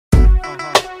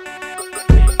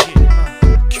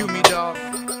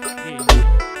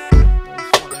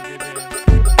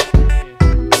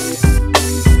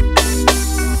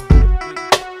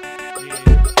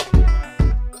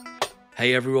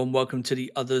Hey everyone, welcome to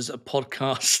the Others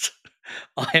podcast.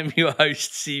 I am your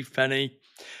host, Steve Penny.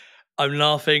 I'm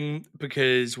laughing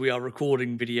because we are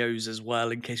recording videos as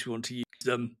well in case we want to use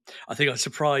them. I think I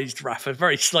surprised Rafa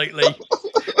very slightly.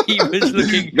 He was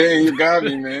looking Man, you got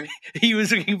me, man. he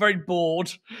was looking very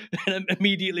bored. And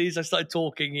immediately as I started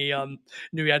talking, he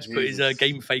knew he had to put his Jesus.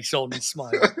 game face on and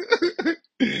smile.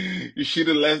 You should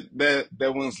have let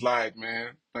that one slide,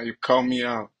 man. Now you call me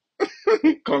out.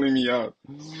 Calling me out.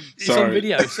 It's on Sorry.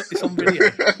 video. It's on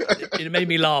video. It made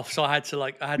me laugh, so I had to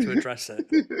address it.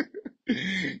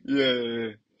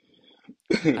 Yeah.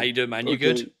 How you doing, man? You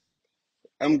Okay. good?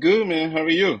 I'm good, man. How are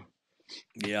you?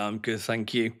 Yeah, I'm good,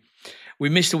 thank you. We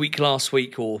missed a week last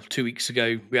week or 2 weeks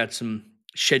ago. We had some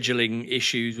scheduling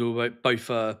issues. We were both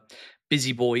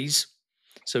busy boys,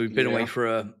 so we've been away Yeah.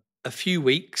 for a few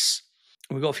weeks.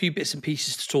 We've got a few bits and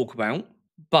pieces to talk about,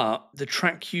 but the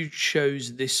track you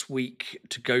chose this week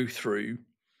to go through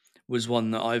was one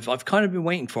that I've kind of been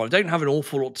waiting for. I don't have an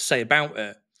awful lot to say about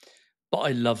it, but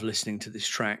I love listening to this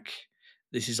track.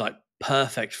 This is like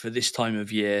perfect for this time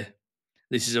of year.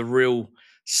 This is a real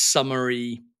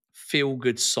summery, feel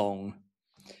good song.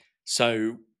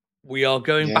 So we are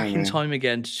going Yeah, back in man. time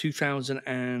again to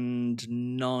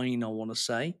 2009, I want to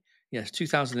say. Yes,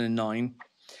 2009.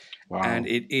 And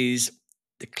Wow. it is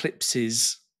the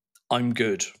Clipse's I'm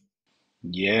Good.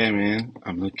 Yeah, man.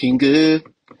 I'm looking good.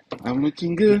 I'm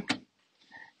looking good. Now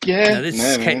Yeah. Nah, man. this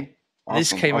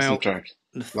Awesome. came Awesome out track.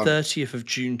 the Love it. 30th of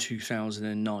June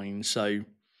 2009. So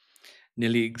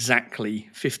nearly exactly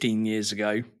 15 years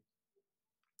ago.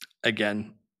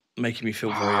 Again, making me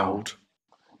feel very Wow. old.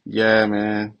 Yeah,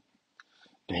 man.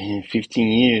 Damn, 15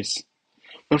 years.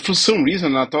 But for some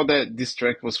reason, I thought that this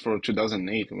track was for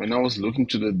 2008. When I was looking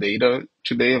to the data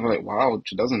today, I'm like, wow,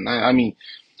 2009. I mean,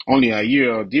 only a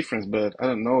year of difference, but I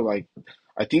don't know. Like,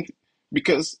 I think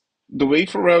because the way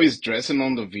Pharrell is dressing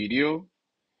on the video,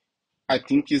 I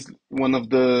think is one of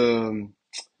the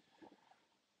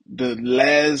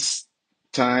last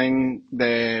time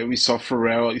that we saw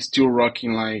Pharrell still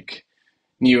rocking like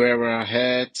new era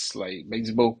hats, like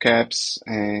baseball caps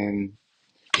and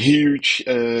huge,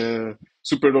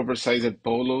 super oversized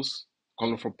polos,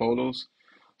 colorful polos.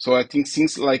 So I think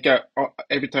since like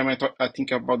every time I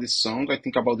think about this song, I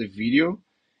think about the video,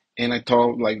 and I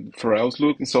thought like Pharrell's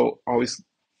look, and so always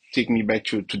take me back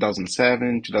to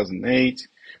 2007, 2008,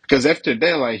 because after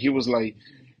that, like he was like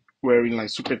wearing like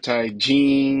super tight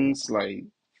jeans, like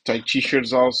tight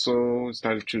t-shirts. Also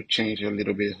started to change a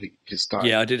little bit his style.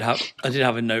 Yeah, I did have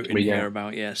a note in But yeah, here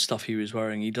about stuff he was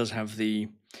wearing. He does have the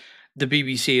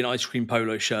BBC and ice cream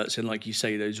polo shirts and like you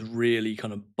say those really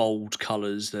kind of bold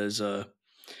colors. There's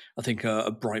I think a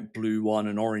bright blue one,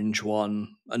 an orange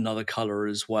one, another color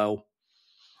as well.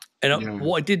 And yeah,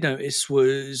 what I did notice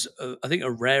was I think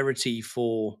a rarity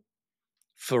for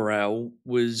Pharrell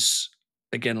was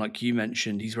again like you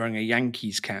mentioned he's wearing a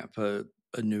Yankees cap, a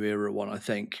New Era one I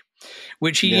think,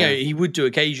 which yeah. he would do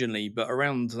occasionally, but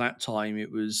around that time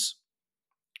it was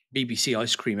BBC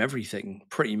Ice Cream everything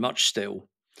pretty much still.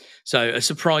 So a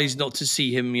surprise not to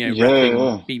see him, Yeah, repping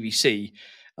yeah. BBC,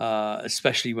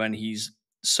 especially when he's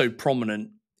so prominent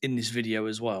in this video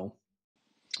as well.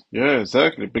 Yeah,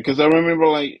 exactly. Because I remember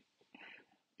like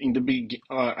in the big,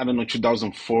 I don't know,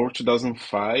 2004,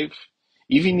 2005,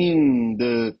 even in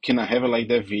the Can I Have It Like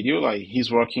That video, like he's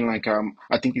rocking like,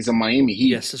 I think it's a Miami Heat,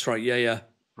 Yes, that's right. Yeah, yeah.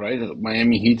 right? A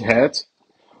Miami Heat hat.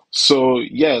 So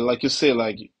yeah, like you say,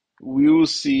 like we will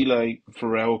see like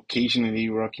Pharrell occasionally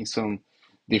rocking some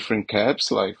different caps,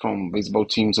 like from baseball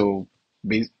teams or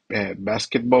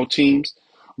basketball teams.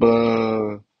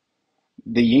 But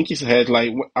the Yankees had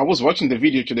like I was watching the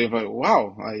video today, like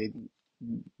wow, I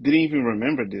didn't even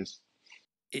remember this.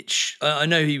 I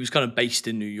know he was kind of based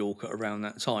in New York at around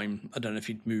that time. I don't know if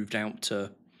he'd moved out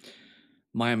to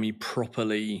Miami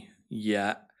properly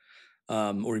yet,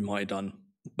 or he might have done.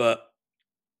 But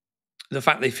the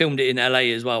fact they filmed it in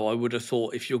LA as well, I would have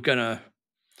thought if you're gonna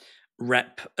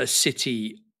rep a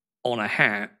city on a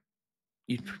hat,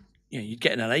 you'd you'd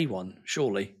get an LA one,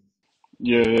 surely.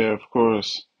 Yeah, yeah, of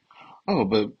course. Oh,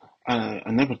 but I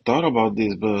never thought about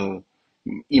this, but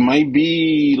it might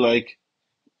be like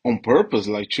on purpose,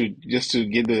 like to just to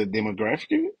get the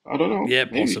demographic. I don't know, Yeah,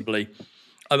 maybe, possibly.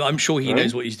 I'm sure he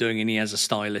knows right? what he's doing, and he has a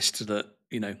stylist that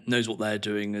knows what they're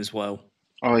doing as well.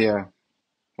 Oh yeah,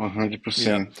 Yeah,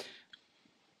 100%.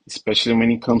 Especially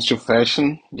when it comes to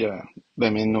fashion. Yeah,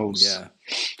 that man knows. yeah.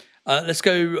 Let's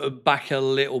go back a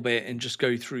little bit and just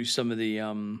go through some of the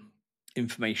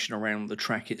information around the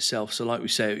track itself. So, like we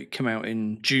said, it came out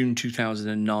in June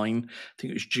 2009. I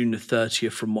think it was June the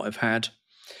 30th from what I've had.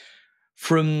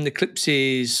 From the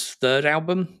Clipse's third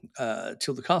album,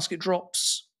 Till the Casket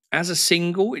Drops. As a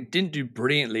single, it didn't do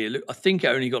brilliantly. I think it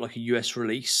only got like a US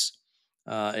release.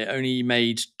 It only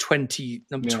made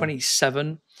number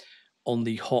 27 on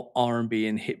the Hot R&B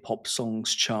and Hip Hop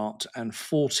Songs chart and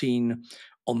 14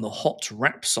 on the Hot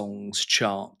Rap Songs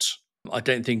chart. I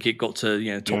don't think it got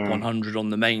to top 100 on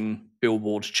the main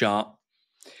Billboard chart,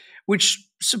 which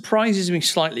surprises me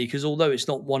slightly because although it's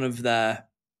not one of their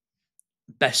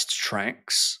best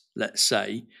tracks, let's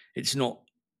say, it's not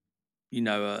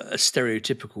a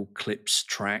stereotypical Clipse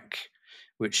track,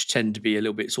 which tend to be a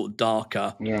little bit sort of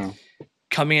darker. Yeah.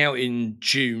 Coming out in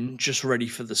June, just ready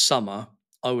for the summer,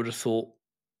 I would have thought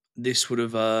this would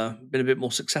have been a bit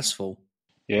more successful.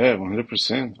 Yeah,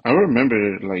 100%. I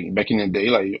remember like back in the day,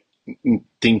 like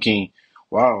thinking,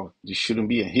 wow, this shouldn't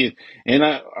be a hit. And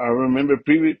I remember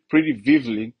pretty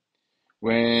vividly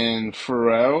when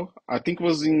Pharrell, I think it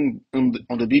was on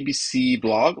the BBC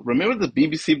blog. Remember the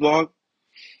BBC blog?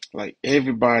 Like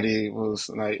everybody was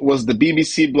like, it was the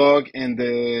BBC blog and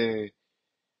the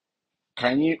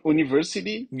Kanye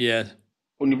University, Yeah.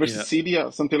 University City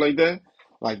or something like that.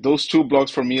 Like those two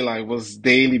blogs for me, like was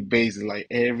daily basis. Like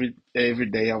every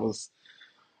day I was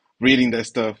reading that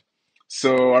stuff.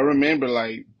 So I remember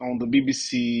like on the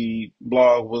BBC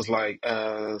blog was like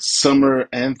summer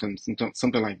anthems,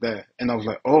 something like that. And I was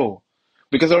like, oh,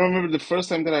 because I remember the first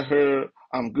time that I heard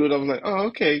I'm Good, I was like, oh,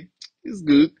 okay, it's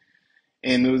good.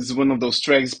 And it was one of those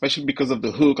tracks, especially because of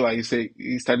the hook, like you say,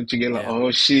 you started to get like, Yeah.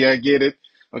 oh shit, I get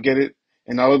it.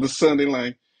 And all of a sudden,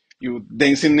 like you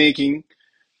dancing naked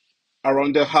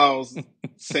around the house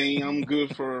saying I'm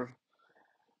good for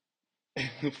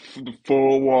the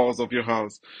four walls of your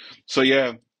house. So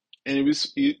yeah, and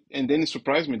and then it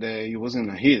surprised me that it wasn't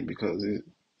a hit because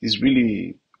it's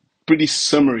really pretty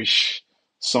summerish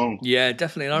song. Yeah,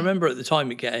 definitely. And I remember at the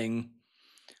time it getting,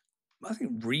 I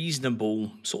think,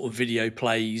 reasonable sort of video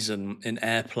plays and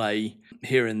airplay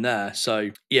here and there.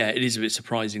 So yeah, it is a bit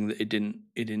surprising that it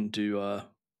didn't do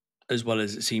as well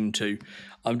as it seemed to.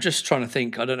 I'm just trying to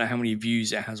think. I don't know how many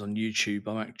views it has on YouTube.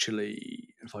 I'm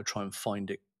actually, if I try and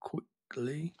find it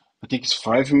quickly. I think it's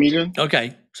 5 million.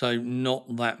 Okay, so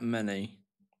not that many.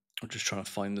 I'm just trying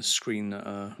to find the screen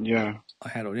that Yeah, I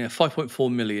had on. Yeah,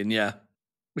 5.4 million. Yeah,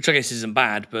 which I guess isn't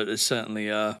bad, but it's certainly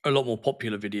a lot more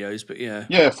popular videos. But yeah,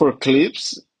 yeah, for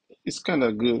clips, it's kind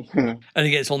of good. and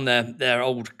it gets on their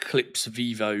old Clipse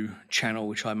Vivo channel,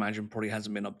 which I imagine probably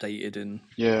hasn't been updated in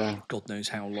Yeah, God knows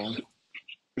how long.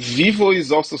 Vivo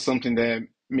is also something that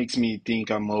makes me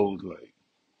think I'm old. Like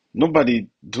nobody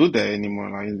do that anymore.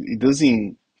 Like it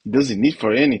doesn't need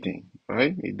for anything,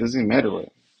 right? It doesn't matter.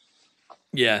 Right?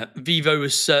 Yeah, Vivo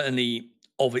was certainly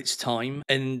of its time,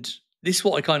 and this is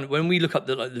what I kind of, when we look up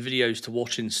the videos to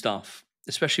watch and stuff,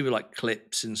 especially with like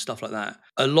Clipse and stuff like that,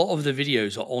 a lot of the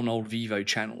videos are on old Vivo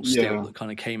channels still Yeah. that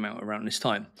kind of came out around this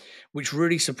time, which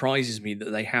really surprises me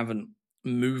that they haven't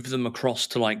moved them across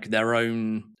to like their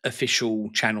own official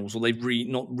channels, or they've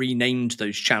not renamed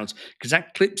those channels, because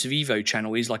that Clipse Vivo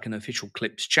channel is like an official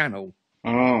Clipse channel.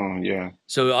 Oh, yeah.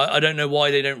 So I don't know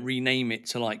why they don't rename it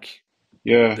to like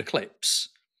Yeah. the Clipse.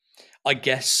 I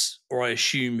guess, or I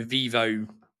assume Vivo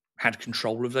had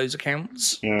control of those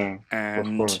accounts, Yeah. Of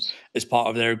and course. as part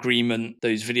of their agreement,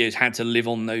 those videos had to live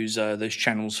on those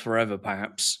channels forever.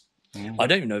 Perhaps I Mm.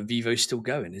 don't even know if Vivo's still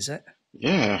going. Is it?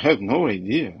 Yeah, I have no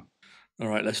idea. All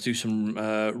right, let's do some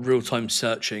real time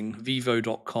searching.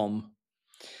 Vivo.com.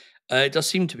 It does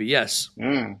seem to be, yes.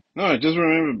 Yeah. No, I just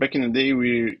remember back in the day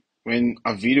when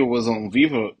a video was on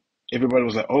Vivo, everybody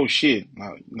was like, "Oh shit,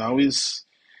 now it's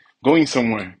going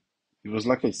somewhere." It was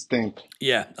like a stamp.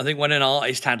 Yeah, I think when an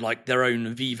artist had like their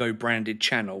own Vivo branded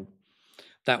channel,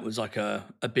 that was like a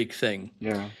big thing.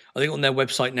 Yeah. I think on their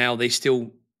website now,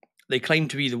 they claim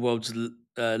to be the world's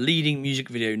leading music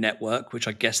video network, which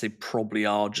I guess they probably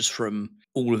are just from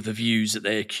all of the views that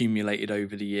they accumulated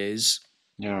over the years.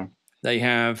 Yeah. They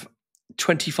have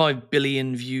 25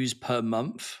 billion views per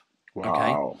month. Okay.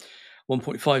 Wow.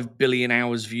 1.5 billion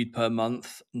hours viewed per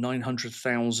month,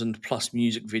 900,000 plus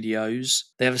music videos.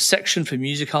 They have a section for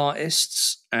music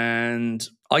artists, and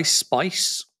Ice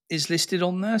Spice is listed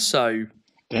on there. So,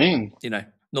 Dang.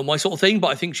 not my sort of thing, but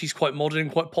I think she's quite modern and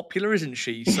quite popular, isn't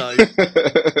she? So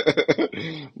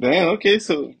Damn, okay,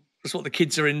 so that's what the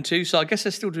kids are into. So I guess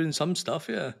they're still doing some stuff,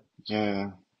 yeah.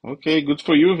 yeah. Okay, good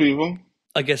for you, Vivo.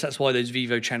 I guess that's why those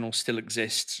Vivo channels still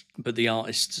exist, but the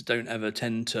artists don't ever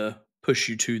tend to push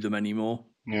you to them anymore.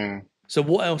 Yeah. So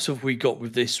what else have we got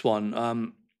with this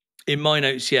one? In my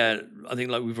notes, yeah, I think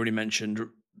like we've already mentioned,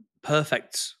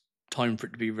 perfect time for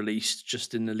it to be released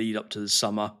just in the lead up to the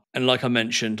summer. And like I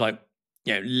mentioned, like,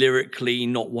 lyrically,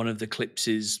 not one of the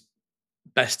Clipse's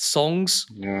best songs.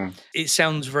 Yeah. It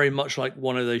sounds very much like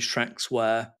one of those tracks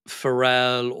where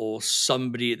Pharrell or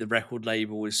somebody at the record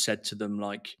label has said to them,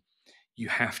 like, you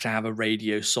have to have a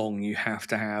radio song, you have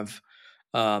to have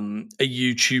a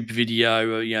YouTube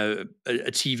video, or,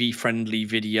 a TV friendly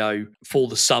video for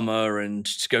the summer and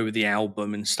to go with the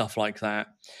album and stuff like that,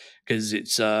 because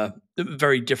it's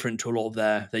very different to a lot of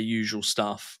their usual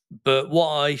stuff. But what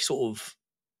I sort of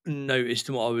noticed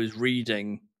and what I was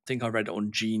reading, I think I read it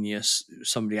on Genius,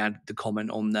 somebody added the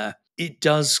comment on there. It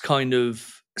does kind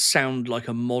of sound like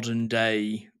a modern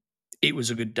day "It Was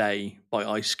a Good Day" by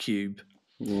Ice Cube.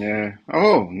 Yeah.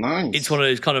 Oh, It's nice. one of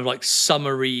those kind of like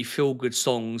summery feel good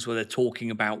songs where they're talking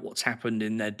about what's happened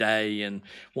in their day and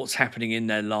what's happening in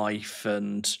their life,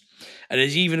 and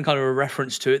there's even kind of a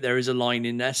reference to it. There is a line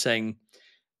in there saying,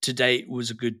 "Today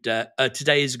was a good day.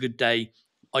 Today is a good day.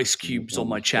 Ice cubes on On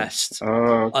my the chest. chest."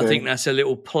 Oh, I think okay. that's a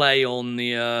little play on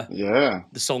Yeah.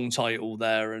 the song title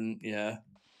there, and yeah,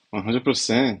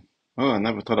 100%. Oh, I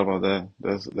never thought about that.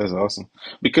 That's awesome.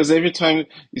 Because every time,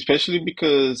 especially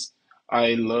because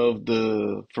I love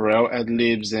the Pharrell ad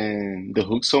libs and the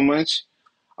hook so much,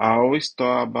 I always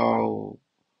thought about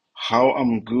how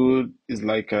I'm Good is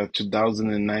like a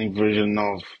 2009 version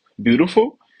of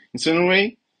Beautiful in certain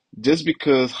way, just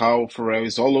because how Pharrell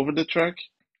is all over the track.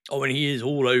 oh, and he is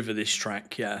all over this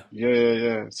track. Yeah, Yeah, yeah,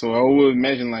 yeah. So I would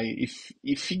imagine like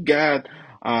if he got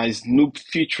Snoop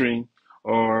featuring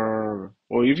or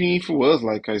even if it was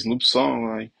like a Snoop song,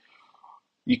 like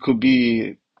it could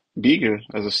be bigger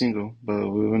as a single, but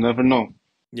we will never know.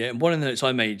 yeah. And one of the notes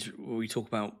I made when we talk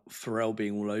about Pharrell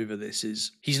being all over this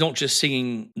is he's not just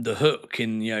singing the hook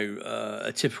in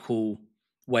a typical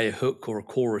way a hook or a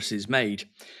chorus is made.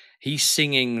 He's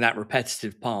singing that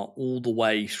repetitive part all the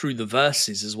way through the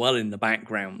verses as well in the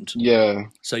background. Yeah,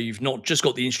 So you've not just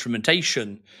got the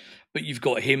instrumentation, but you've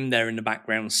got him there in the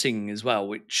background singing as well,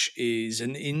 which is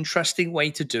an interesting way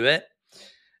to do it.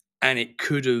 And it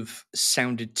could have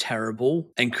sounded terrible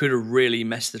and could have really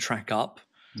messed the track up.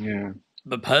 yeah.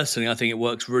 But personally, I think it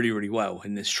works really, really well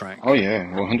in this Oh track. yeah,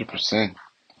 100%.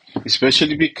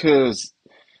 Especially because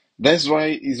that's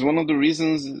why is one of the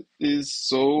reasons is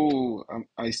so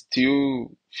I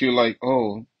still feel like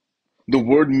oh the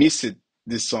word missed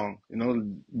this song,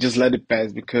 just let it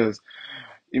pass because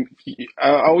I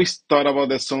always thought about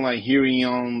that song like hearing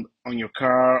on your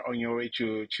car on your way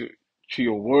to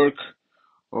your work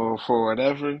or for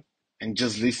whatever, and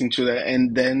just listen to that,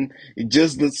 and then it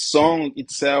just the song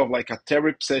itself like a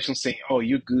therapy session saying, "Oh,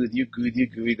 you're good, you're good, you're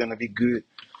good, you're gonna be good."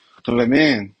 So like,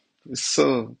 man, it's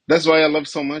so that's why I love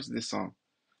so much this song.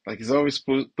 Like, it's always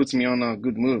puts me on a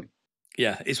good mood.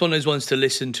 Yeah, it's one of those ones to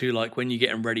listen to like when you're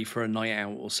getting ready for a night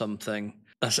out or something.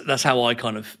 That's how I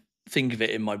kind of think of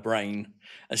it in my brain,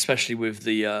 especially with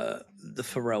the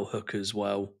Pharrell hook as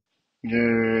well.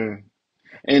 Yeah.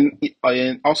 And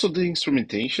also the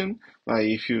instrumentation, like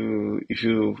if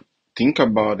you think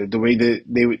about it, the way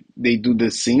they do the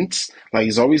synths, like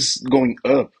it's always going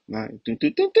up, like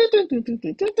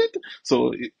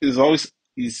so it's always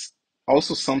is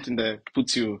also something that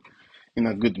puts you in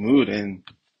a good mood and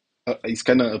it's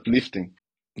kind of uplifting.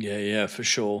 Yeah, yeah, for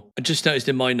sure. I just noticed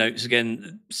in my notes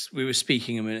again, we were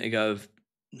speaking a minute ago of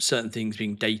certain things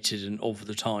being dated and of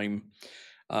the time.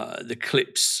 The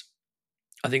Clipse,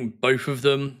 I think both of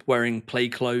them wearing play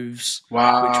clothes, which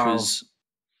Wow. was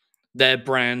their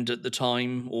brand at the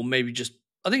time, or maybe just,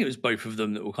 I think it was both of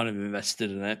them that were kind of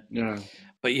invested in it. Yeah.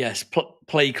 But yes,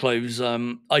 play clothes.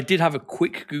 I did have a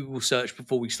quick Google search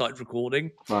before we started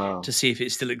recording Wow. to see if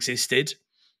it still existed.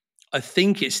 I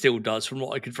think it still does, from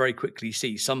what I could very quickly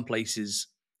see. Some places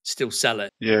still sell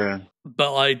it, Yeah.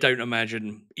 but I don't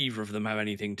imagine either of them have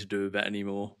anything to do with it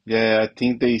anymore. Yeah, I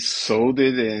think they sold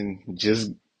it and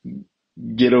just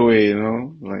get away,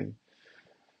 like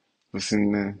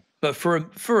listen. But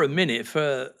for a minute,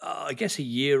 for I guess a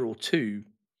year or two,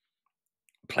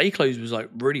 play clothes was like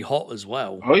really hot as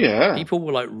well. Oh yeah. People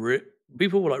were like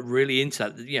people were like really into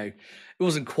that. It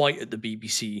wasn't quite at the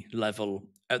BBC level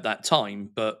at that time,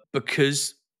 but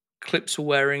because Clipse were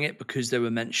wearing it, because they were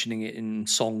mentioning it in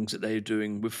songs that they were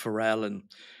doing with Pharrell and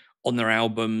on their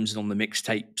albums and on the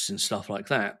mixtapes and stuff like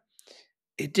that,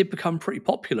 it did become pretty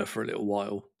popular for a little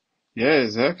while. Yeah,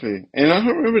 exactly. And I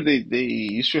remember they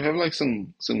used to have like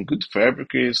some good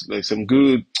fabrics, like some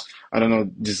good, I don't know,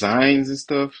 designs and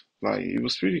stuff. Like it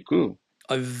was pretty cool.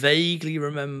 I vaguely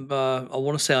remember, I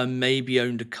want to say I maybe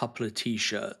owned a couple of t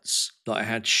shirts that I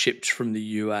had shipped from the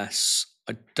US.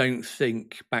 I don't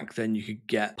think back then you could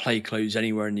get play clothes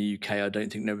anywhere in the UK. I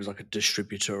don't think there was like a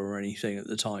distributor or anything at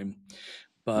the time.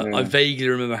 But I Yeah. vaguely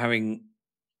remember having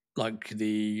like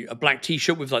a black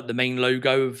T-shirt with like the main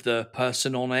logo of the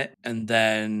person on it, and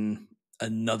then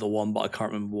another one, but I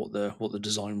can't remember what the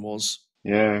design was.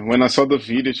 Yeah, when I saw the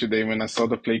video today, when I saw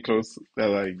the play clothes,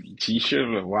 like t-shirt,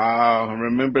 like, wow, I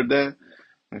remember that.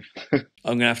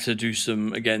 I'm gonna have to do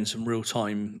some real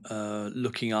time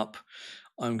looking up.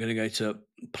 I'm gonna go to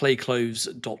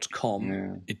playclothes.com.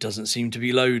 Yeah, It doesn't seem to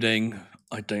be loading.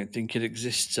 I don't think it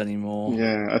exists anymore.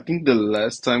 yeah. I think the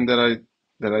last time that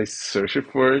I searched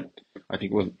for it, I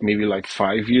think it was maybe like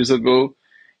 5 years ago,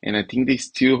 and I think they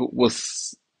still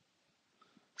was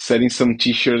selling some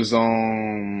t-shirts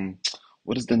on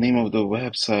what is the name of the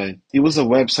website? It was a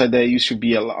website that used to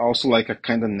be also like a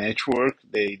kind of network.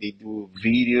 They do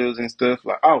videos and stuff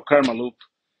like Karma Loop.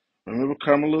 Remember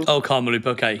Karma Loop? Oh, Karma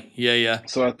Okay, yeah, yeah.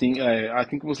 So I think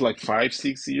it was like 5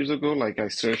 6 years ago. Like I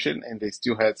searched it and they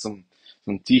still had some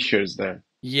t-shirts there.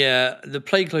 Yeah, the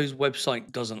Playclothes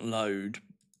website doesn't load,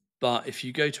 but if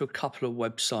you go to a couple of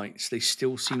websites, they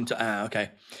still seem to. Okay.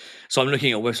 So I'm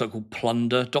looking at a website called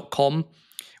plunder.com,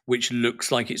 which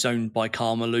looks like it's owned by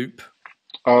Karma Loop,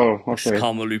 Oh, which okay.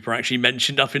 Karma Loop are actually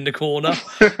mentioned up in the corner.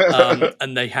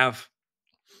 And they have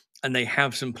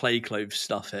some Playclothes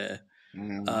stuff here.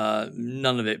 Yeah.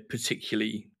 None of it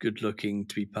particularly good looking,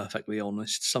 to be perfectly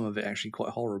honest. Some of it actually quite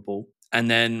horrible. And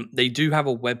then they do have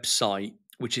a website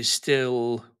which is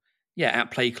still,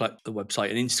 at Playclothes, the website,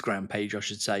 an Instagram page, I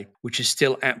should say, which is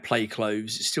still at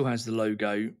Playclothes. It still has the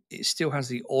logo. It still has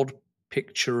the odd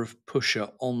picture of Pusher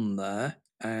on there.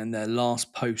 And their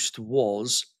last post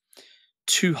was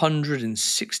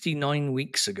 269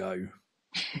 weeks ago.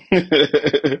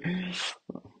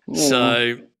 Yeah.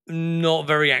 So not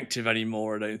very active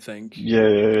anymore, I don't think. Yeah,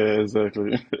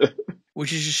 exactly.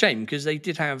 Which is a shame because they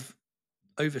did have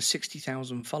over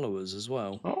 60,000 followers as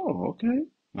well. Oh, okay.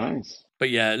 Nice. But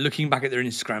yeah, looking back at their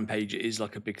Instagram page, it is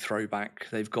like a big throwback.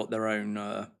 They've got their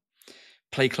own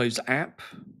Playclothes app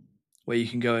where you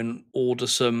can go and order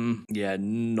some,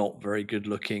 not very good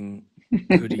looking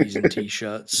hoodies and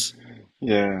t-shirts.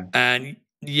 Yeah. And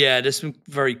yeah, there's some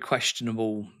very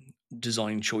questionable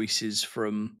design choices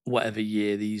from whatever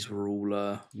year these were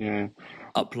all Yeah.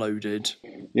 uploaded.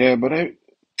 Yeah, but I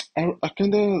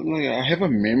kind of like I have a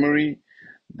memory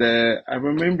that I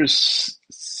remember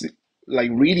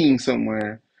like reading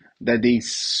somewhere that they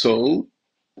sold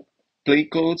play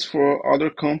codes for other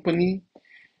company,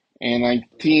 and I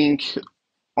think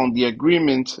on the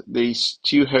agreement they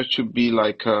still have to be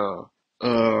like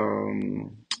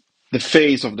um the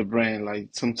face of the brand. Like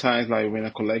sometimes like when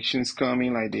a collection is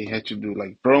coming, like they had to do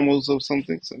like promos or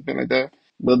something like that.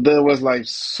 But that was like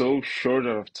so short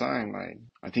of time. Like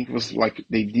I think it was like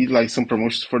they did like some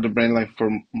promotions for the brand like for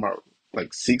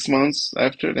like 6 months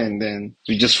after, and then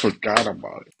we just forgot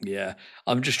about it. Yeah,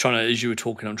 I'm just trying to, as you were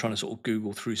talking, I'm trying to sort of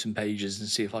Google through some pages and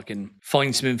see if I can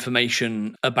find some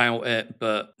information about it,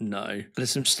 but no. There's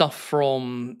some stuff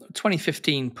from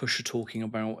 2015 Pusher talking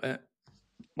about it,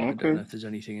 but I don't know Okay. if there's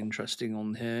anything interesting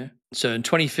on here. So in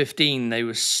 2015, they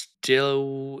were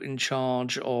still in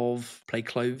charge of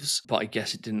Playclothes, but I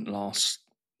guess it didn't last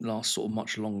sort of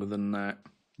much longer than that.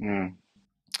 Yeah.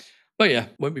 But yeah,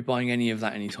 won't be buying any of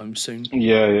that anytime soon.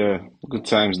 Yeah, yeah. Good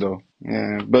times though.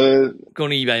 Yeah. But Go on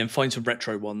eBay and find some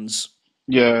retro ones.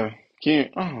 yeah.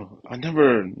 I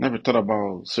never thought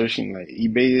about searching like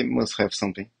eBay must have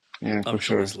something. Yeah, I'm for sure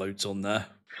sure. there's loads on there.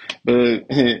 But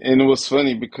and it was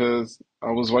funny because I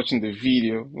was watching the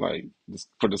video like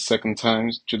for the second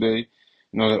time today,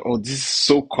 and I was like, "Oh, this is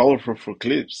so colorful for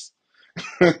Clipse."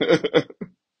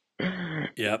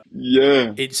 Yeah.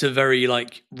 Yeah, It's a very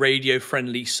like radio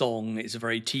friendly song. It's a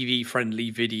very TV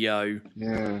friendly video.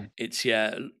 yeah, It's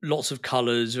lots of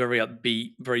colors, very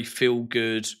upbeat, very feel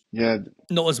good. yeah,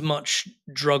 Not as much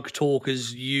drug talk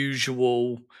as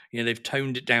usual. They've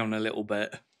toned it down a little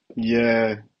bit.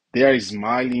 yeah. They are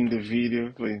smiling in the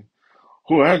video. Like,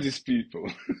 who are these people?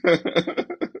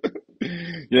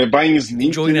 Yeah, buying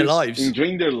Enjoying their sneakers, lives.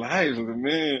 enjoying their lives, like,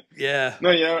 man. Yeah.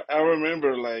 No, yeah, I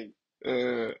remember like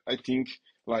I think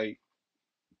like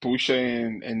Pusha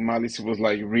and Malice was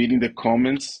like reading the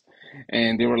comments,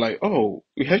 and they were like, "Oh,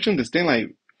 we have to understand.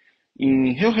 Like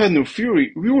in Hell Had No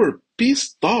Fury, we were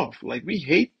pissed off. Like we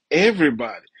hate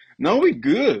everybody. Now we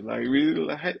good. Like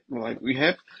we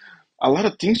have a lot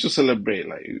of things to celebrate.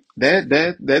 Like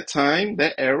that time,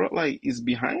 that era, like is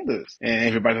behind us. And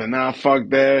everybody's like, nah, fuck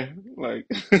that. Like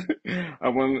I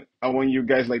want you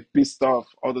guys like pissed off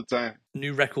all the time.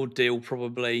 New record deal,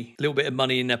 probably. A little bit of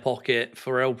money in their pocket.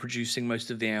 Pharrell producing most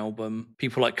of the album.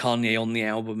 People like Kanye on the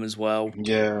album as well.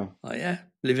 Yeah,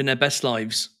 Living their best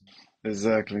lives.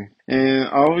 exactly. And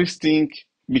I always think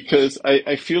because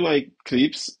I feel like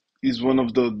Clips is one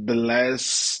of the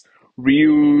last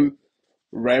real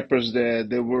rappers that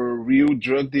they were real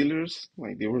drug dealers,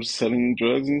 like they were selling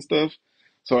drugs and stuff.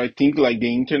 So I think like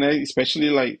the internet, especially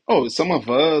like some of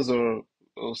us or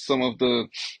some of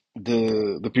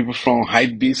the people from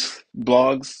hypebeast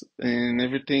blogs and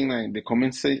everything, like the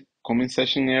comment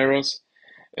session eras.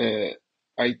 Uh,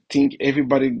 I think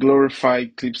everybody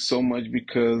glorified Clipse so much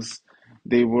because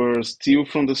they were still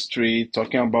from the street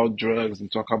talking about drugs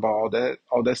and talk about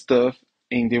all that stuff,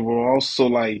 and they were also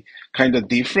like kind of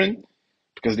different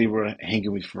because they were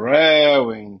hanging with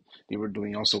Pharrell and they were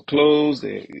doing also clothes.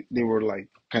 They were like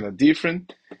kind of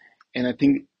different, and I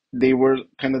think they were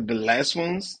kind of the last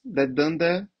ones that done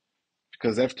that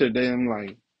because after them,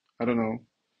 like I don't know,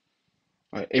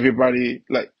 like everybody,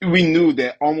 like we knew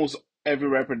that almost every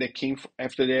rapper that came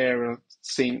after the era,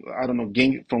 saying I don't know,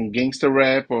 from gangster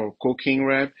rap or cocaine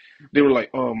rap, they were like,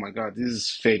 oh my God, this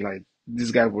is fake. Like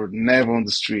this guy were never on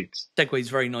the streets. Segues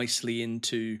very nicely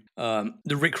into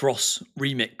the Rick Ross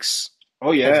remix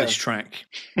Oh of this yeah. track.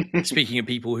 Speaking of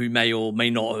people who may or may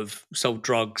not have sold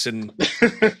drugs and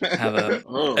have a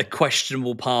Oh,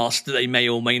 questionable past that they may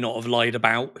or may not have lied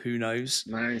about, who knows?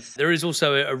 nice. There is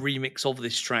also a remix of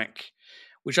this track,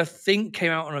 which I think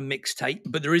came out on a mixtape,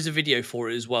 but there is a video for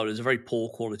it as well. There's a very poor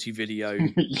quality video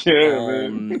Yeah,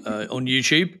 man. on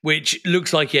YouTube, which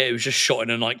looks like it was just shot in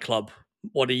a nightclub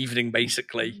one evening,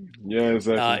 basically. Yeah,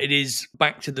 exactly. It is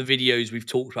back to the videos we've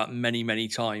talked about many, many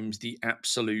times, the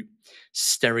absolute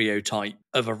stereotype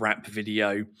of a rap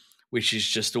video, which is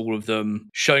just all of them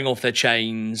showing off their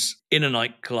chains in a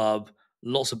nightclub,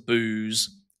 lots of booze,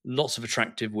 lots of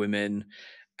attractive women.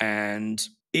 And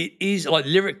it is like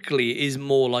lyrically, it is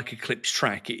more like a Clipse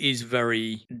track. It is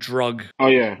very drug Oh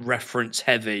yeah. reference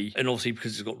heavy, and obviously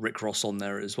because it's got Rick Ross on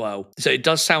there as well. So it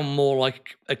does sound more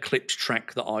like a Clipse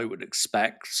track that I would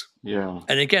expect. Yeah.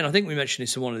 And again, I think we mentioned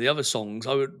this in one of the other songs.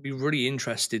 I would be really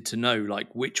interested to know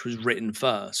like which was written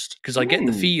first, because I get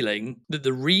the Hmm. feeling that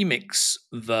the remix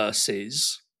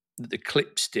verses that the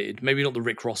Clipse did, maybe not the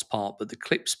Rick Ross part, but the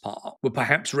Clipse part, were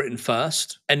perhaps written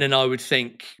first. And then I would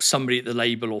think somebody at the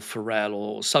label or Pharrell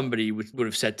or somebody would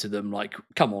have said to them, like,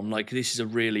 come on, like this is a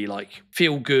really like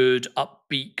feel good,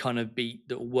 upbeat kind of beat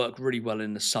that will work really well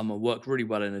in the summer, work really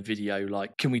well in a video.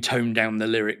 Like, can we tone down the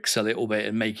lyrics a little bit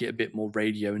and make it a bit more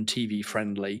radio and TV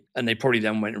friendly? And they probably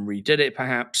then went and redid it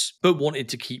perhaps, but wanted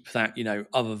to keep that,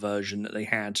 other version that they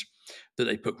had, that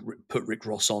they put Rick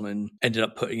Ross on and ended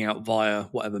up putting out via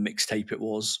whatever mixtape it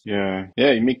was. Yeah. Yeah,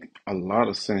 it make a lot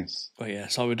of sense. But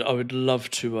yes, I would love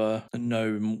to know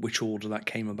in which order that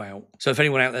came about. So if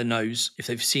anyone out there knows, if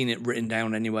they've seen it written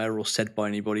down anywhere or said by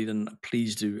anybody, then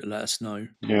please do let us know.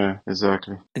 Yeah,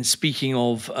 exactly. And speaking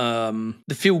of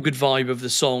the feel-good vibe of the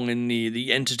song and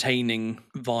the entertaining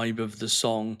vibe of the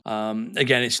song,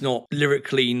 again, it's not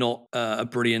lyrically not a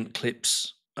brilliant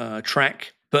Clipse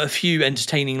track, but a few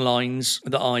entertaining lines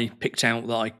that I picked out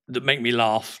that make me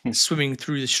laugh. Swimming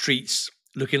through the streets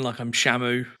looking like I'm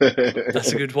Shamu.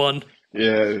 That's a good one.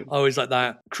 Yeah. I always like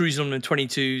that. Cruising on the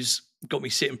 22s got me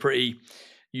sitting pretty.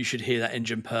 You should hear that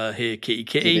engine purr here, kitty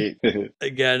kitty.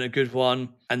 Again, a good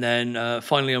one. And then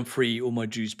finally, I'm free. All my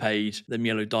dues paid. Them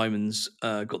yellow diamonds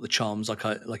got the charms like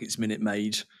it's Minute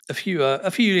Maid. A few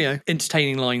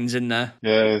entertaining lines in there.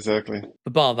 Yeah, exactly.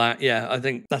 But bar that, yeah, I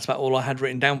think that's about all I had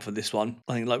written down for this one.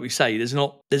 I think, like we say, there's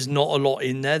not a lot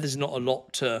in there. There's not a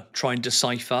lot to try and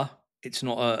decipher. It's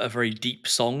not a very deep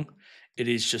song. It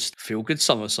is just feel good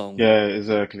summer song. Yeah,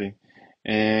 exactly.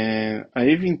 And I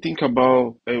even think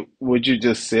about what you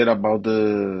just said about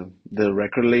the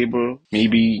record label,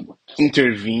 maybe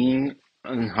intervene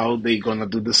on how they gonna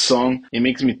do the song. It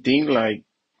makes me think like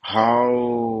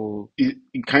how it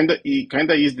kinda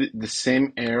is the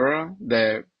same era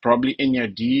that probably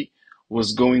N.E.R.D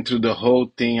was going through the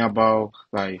whole thing about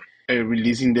like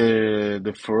releasing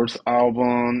the first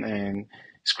album and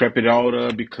scrap it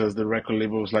out because the record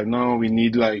label was like, no, we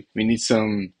need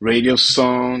some radio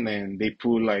song, and they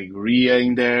put like Rhea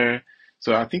in there.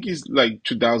 So I think it's like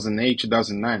 2008,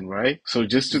 2009, right? So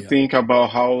just to Yeah. think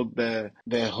about how the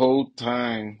whole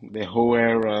time, the whole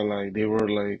era, like they were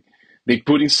like they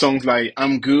put in songs like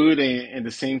I'm Good, and at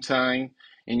the same time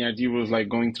NRD was like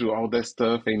going through all that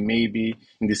stuff, and maybe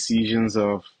in decisions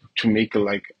of to make it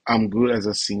like I'm Good as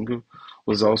a single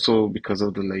was also because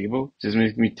of the label. Just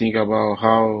makes me think about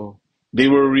how they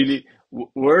were really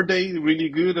were they really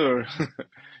good, or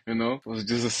it was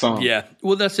just a song. Yeah.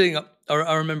 Well, that's the thing.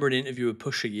 I remember an interview with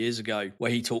Pusha years ago where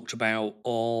he talked about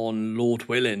on Lord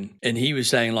Willin', and he was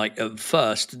saying like at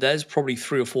first there's probably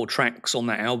 3 or 4 tracks on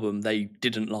that album they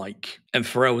didn't like, and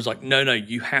Pharrell was like, no,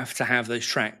 you have to have those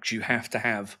tracks. You have to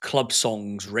have club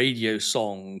songs, radio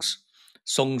songs,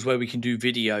 songs where we can do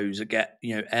videos that get,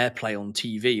 airplay on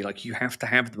TV. Like, you have to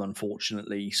have them,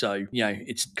 unfortunately. So,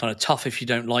 it's kind of tough if you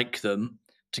don't like them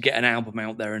to get an album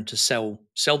out there and to sell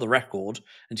the record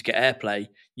and to get airplay.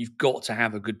 You've got to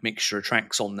have a good mixture of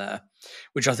tracks on there,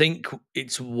 which I think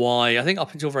it's why I think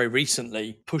up until very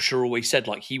recently, Pusha always said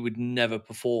like he would never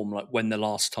perform like When the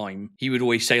Last Time. He would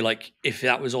always say like if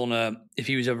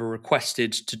he was ever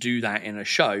requested to do that in a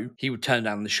show, he would turn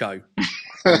down the show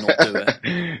and not do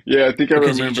it. Yeah, I think I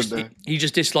Because remember that. he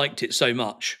just disliked it so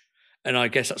much. And I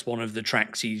guess that's one of the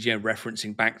tracks he's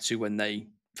referencing back to when they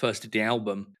first did the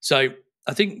album. So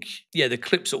I think, the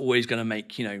Clipse are always going to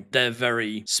make, their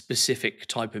very specific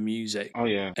type of music. Oh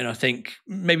yeah. And I think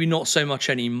maybe not so much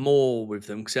anymore with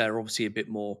them because they're obviously a bit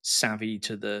more savvy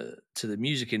to the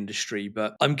music industry.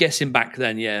 But I'm guessing back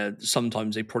then,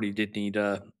 sometimes they probably did need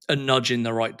a nudge in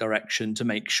the right direction to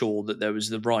make sure that there was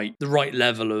the right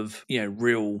level of,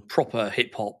 real proper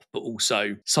hip hop, but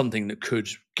also something that could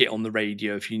get on the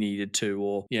radio if you needed to,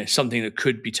 or, something that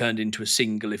could be turned into a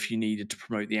single if you needed to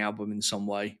promote the album in some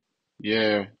way.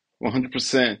 Yeah,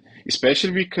 100%.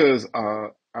 Especially because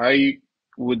I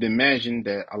would imagine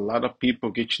that a lot of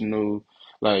people get to know,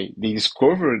 like, they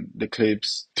discovered the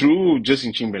Clipse through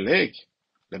Justin Timberlake.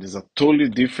 That is a totally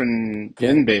different Yeah.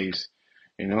 fan base,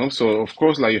 So of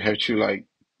course, like you have to like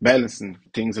balancing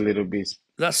things a little bit.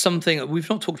 That's something we've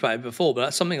not talked about it before, but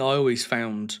that's something I always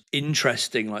found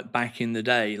interesting. Like back in the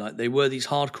day, like they were these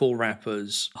hardcore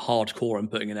rappers, hardcore, I'm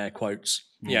putting in air quotes.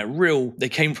 Yeah, real. They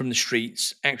came from the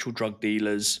streets, actual drug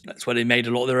dealers. That's where they made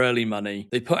a lot of their early money.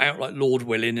 They put out like Lord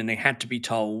Willing, and they had to be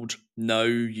told, no,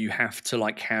 you have to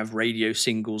like have radio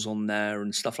singles on there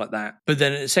and stuff like that. But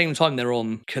then at the same time, they're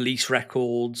on Khalees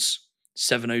Records,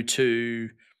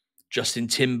 702, Justin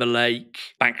Timberlake,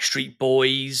 Backstreet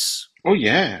Boys. Oh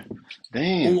yeah,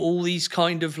 damn. All these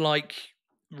kind of like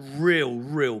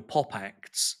real pop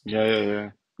acts.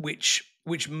 Yeah.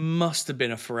 Which must have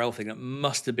been a Pharrell thing. It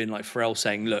must have been like Pharrell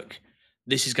saying, look,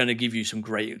 this is going to give you some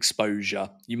great exposure.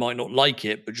 You might not like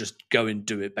it, but just go and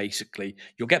do it, basically.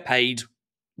 You'll get paid.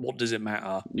 What does it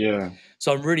matter? Yeah.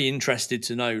 So I'm really interested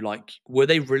to know, like, were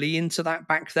they really into that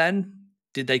back then?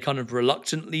 Did they kind of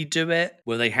reluctantly do it?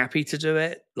 Were they happy to do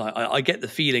it? Like, I get the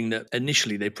feeling that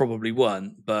initially they probably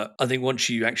weren't, but I think once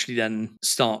you actually then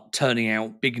start turning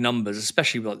out big numbers,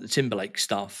 especially with like the Timberlake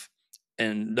stuff,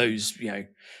 and those,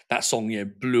 that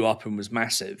song, blew up and was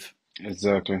massive.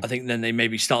 Exactly. I think then they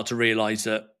maybe start to realize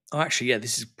that, oh, actually,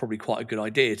 this is probably quite a good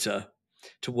idea to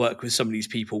work with some of these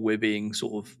people we're being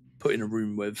sort of put in a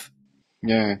room with.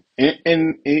 Yeah,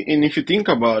 and if you think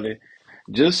about it,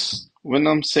 just when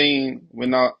I'm saying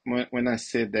when I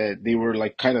said that they were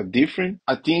like kind of different,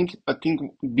 I think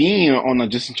being on a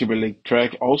Justin Timberlake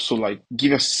track also like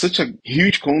give us such a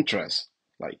huge contrast.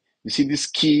 Like you see this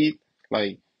kid,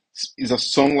 like is a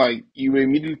song like you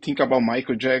immediately think about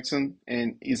Michael Jackson,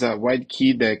 and is a white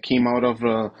kid that came out of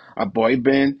a boy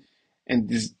band, and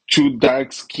these two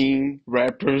dark skinned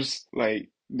rappers like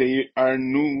they are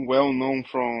well known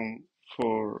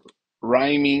for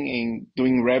rhyming and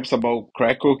doing raps about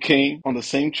crack cocaine on the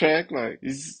same track. Like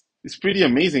it's pretty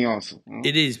amazing also.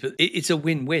 It is, but it's a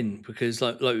win-win because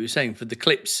like we were saying, for the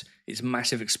Clipse, it's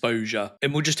massive exposure.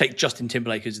 And we'll just take Justin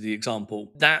Timberlake as the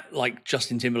example. That like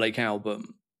Justin Timberlake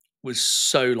album was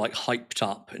so like hyped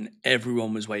up and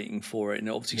everyone was waiting for it, and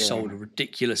it obviously sold a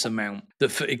ridiculous amount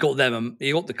that it got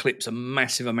the Clipse a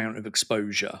massive amount of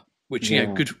exposure, which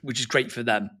which is great for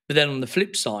them. But then on the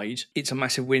flip side, it's a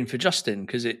massive win for Justin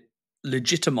because it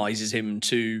legitimizes him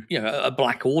to a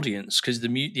black audience, because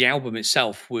the album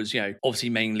itself was obviously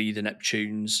mainly the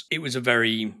Neptunes. It was a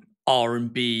very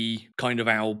R&B kind of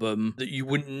album that you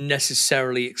wouldn't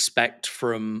necessarily expect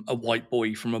from a white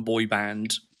boy from a boy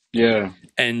band. Yeah.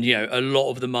 And, a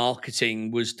lot of the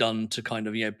marketing was done to kind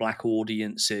of, black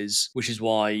audiences, which is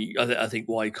why I think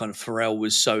why kind of Pharrell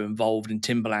was so involved and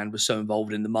Timbaland was so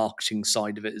involved in the marketing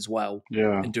side of it as well.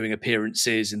 Yeah. And doing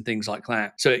appearances and things like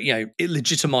that. So, it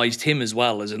legitimized him as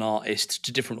well as an artist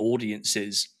to different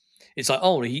audiences. It's like,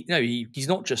 oh, he's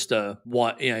not just a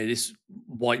white, this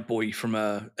white boy from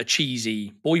a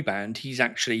cheesy boy band.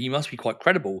 He must be quite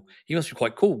credible. He must be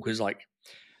quite cool because like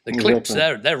the Clipse,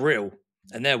 they're real.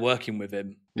 And they're working with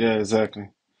him. Yeah, exactly.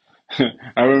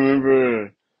 I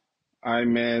remember I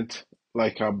met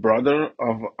like a brother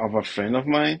of a friend of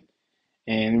mine,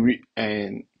 and me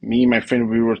and my friend,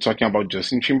 we were talking about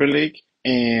Justin Timberlake,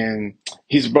 and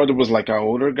his brother was like an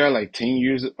older guy, like 10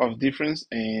 years of difference,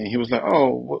 and he was like,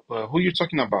 "Oh, who you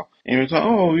talking about?" And we was like,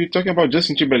 "Oh, we're talking about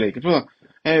Justin Timberlake." It was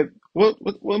like,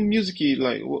 what music he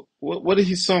like? What is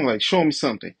his song like? Show me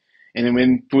something. And then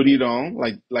when put it on,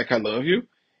 like I Love You.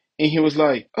 and he was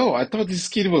like, "Oh, I thought this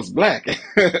kid was black."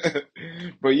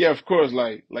 But yeah, of course,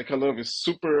 like I love is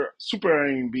super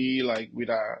R&B, like with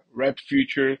a rap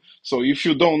future. So if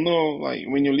you don't know, like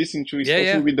when you listen to, Yeah,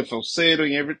 especially yeah. with the falsetto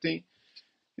and everything,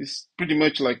 it's pretty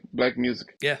much like black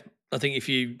music. Yeah, I think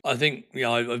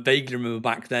I vaguely remember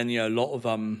back then, a lot of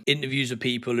interviews with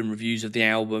people and reviews of the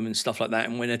album and stuff like that.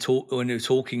 And when they're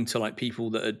talking to like people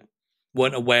that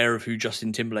weren't aware of who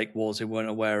Justin Timberlake was, they weren't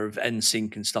aware of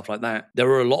NSYNC and stuff like that. There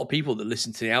were a lot of people that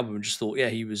listened to the album and just thought, yeah,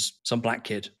 he was some black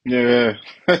kid. Yeah.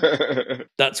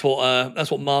 That's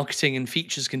what marketing and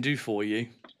features can do for you.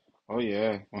 Oh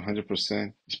yeah,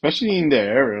 100%. Especially in the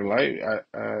era, like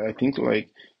I think like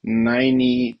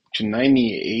 90 to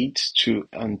 98 to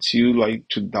until like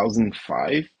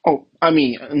 2005. Oh, I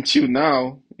mean until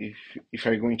now, if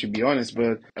I'm going to be honest,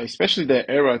 but especially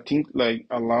that era, I think like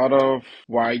a lot of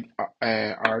white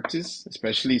artists,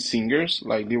 especially singers,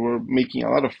 like they were making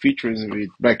a lot of features with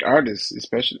black artists,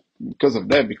 especially because of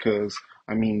that, because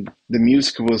I mean the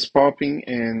music was popping,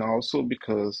 and also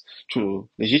because to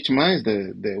legitimize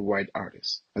the white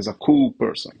artist as a cool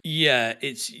person. Yeah,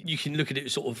 you can look at it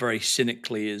sort of very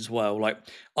cynically as well. Like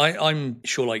I'm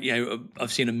sure, like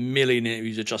I've seen a million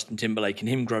interviews of Justin Timberlake and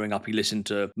him growing up. He listened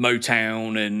to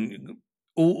Motown and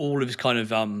all of his kind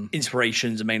of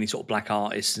inspirations are mainly sort of black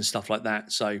artists and stuff like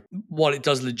that. So while it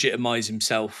does legitimize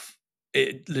himself,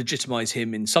 it legitimize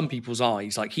him in some people's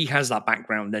eyes. Like he has that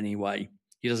background anyway.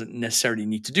 He doesn't necessarily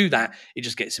need to do that. It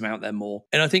just gets him out there more.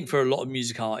 And I think for a lot of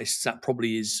music artists, that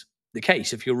probably is the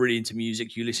case. If you're really into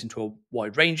music, you listen to a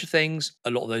wide range of things. A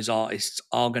lot of those artists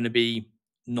are going to be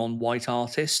non-white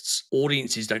artists.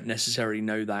 Audiences don't necessarily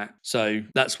know that. So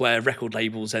that's where record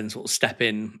labels then sort of step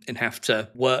in and have to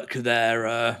work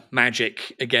their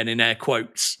magic, again in air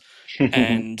quotes,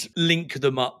 and link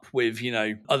them up with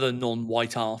other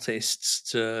non-white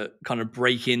artists to kind of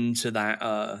break into that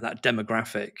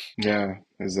demographic. Yeah,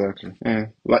 exactly. Yeah.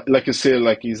 Like you said,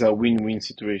 like it's a win-win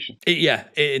situation.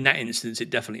 In that instance,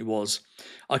 it definitely was.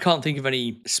 I can't think of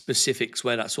any specifics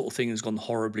where that sort of thing has gone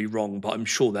horribly wrong, but I'm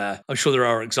sure there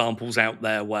are examples out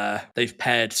there where they've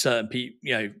paired certain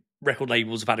people. Record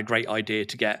labels have had a great idea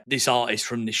to get this artist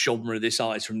from this genre, this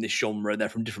artist from this genre. They're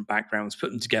from different backgrounds,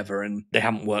 put them together, and they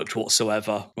haven't worked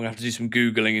whatsoever. We're gonna have to do some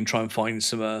googling and try and find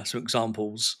some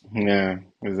examples. Yeah,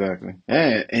 exactly.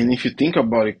 Yeah, and if you think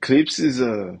about it, Clipse is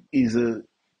a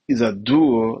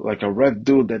duo, like a rap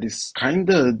duo that is kind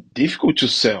of difficult to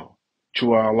sell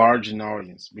to a large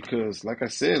audience because, like I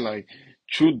said, like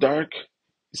two dark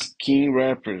skin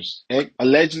rappers,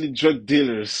 allegedly drug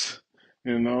dealers,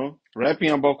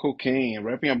 rapping about cocaine,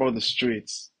 rapping about the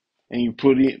streets, and you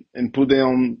put it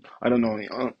on, I don't know,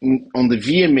 on the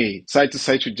VMA side to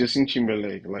side with Justin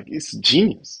Timberlake. Like it's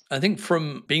genius. I think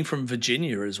from being from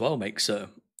Virginia as well makes a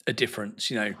difference.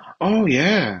 Oh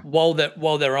yeah. While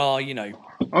there are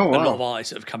Oh a lot of wow.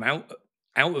 artists that have come out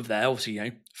of there,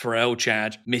 obviously, Pharrell,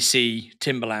 Chad, Missy,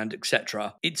 Timberland,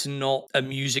 etc. It's not a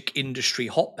music industry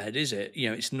hotbed, is it?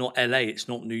 It's not LA, it's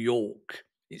not New York,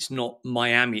 it's not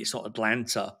Miami, it's not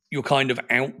Atlanta. You're kind of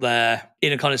out there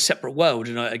in a kind of separate world.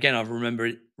 And I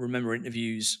remember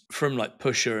interviews from like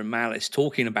Pusha and Malice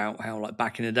talking about how like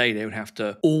back in the day they would have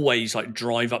to always like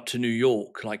drive up to New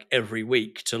York like every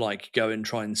week to like go and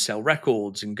try and sell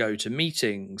records and go to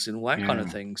meetings and all that kind of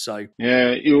Yeah. thing. So Yeah,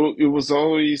 it was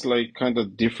always like kind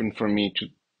of different for me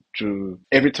to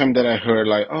every time that I heard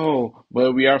like, oh,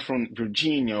 well, we are from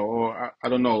Virginia, or I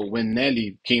don't know, when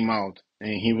Nelly came out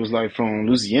and he was like from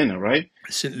Louisiana, right?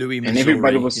 St. Louis, And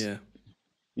everybody Missouri, was, yeah.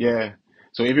 yeah.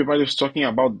 So everybody was talking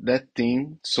about that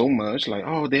thing so much, like,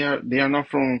 oh, they are not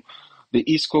from the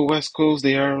East Coast, West Coast.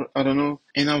 They are, I don't know.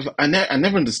 And I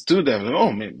never understood that. Like,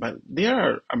 oh man, but they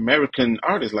are American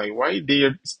artists. Like, why they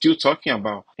are still talking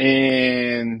about?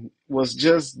 And was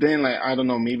just then, like, I don't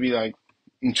know, maybe like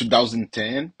in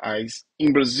 2010,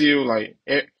 in Brazil, like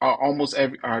almost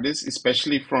every artist,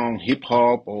 especially from hip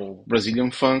hop or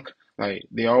Brazilian funk, like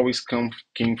they always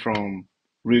came from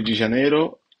Rio de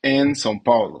Janeiro and São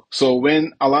Paulo. So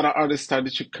when a lot of artists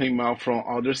started to come out from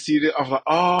other cities, I was like,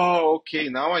 oh, okay,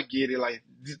 now I get it. Like,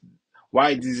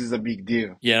 why this is a big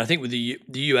deal. Yeah, and I think with the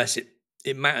US,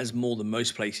 it matters more than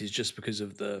most places just because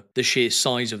of the sheer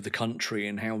size of the country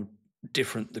and how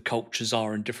different the cultures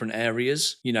are in different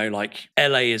areas. Like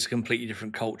LA is a completely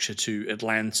different culture to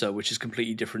Atlanta, which is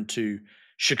completely different to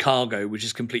Chicago, which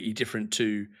is completely different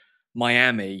to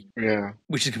Miami, Yeah,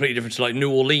 which is completely different to like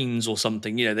New Orleans or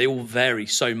something. They all vary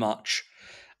so much,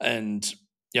 and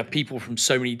you have people from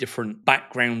so many different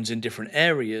backgrounds in different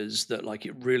areas that like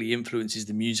it really influences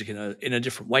the music in a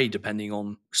different way depending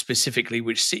on specifically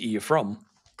which city you're from.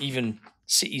 Even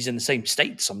cities in the same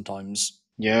state sometimes.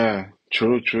 Yeah,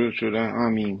 true, true, true. I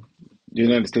mean, the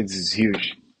United States is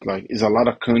huge. Like, it's a lot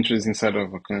of countries inside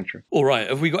of a country. All right,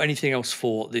 have we got anything else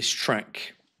for this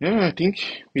track? Yeah, I think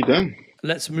we done.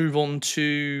 Let's move on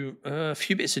to a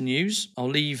few bits of news. I'll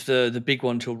leave the big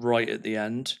one till right at the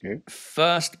end. Okay.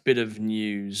 First bit of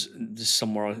news, this is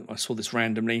somewhere I saw this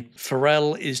randomly.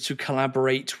 Pharrell is to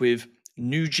collaborate with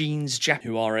New Jeans Japan,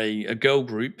 who are a girl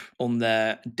group, on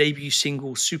their debut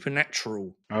single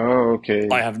Supernatural. Oh, okay.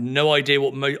 I have no idea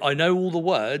what I know all the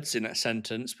words in that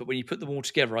sentence, but when you put them all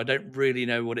together, I don't really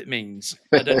know what it means.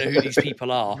 I don't know who these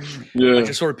people are. I Yeah.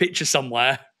 just saw a picture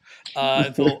somewhere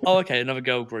and thought, oh, okay, another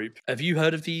girl group. Have you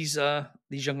heard of these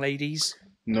young ladies?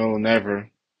 No,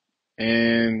 never.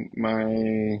 And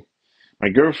my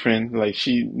girlfriend, like,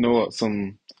 she know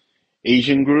some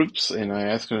Asian groups, and I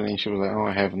asked her, and she was like, "Oh,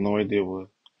 I have no idea who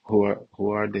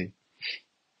are they?"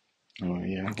 Oh,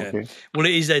 yeah, Okay. okay. Well,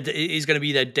 it is going to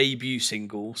be their debut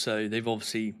single, so they've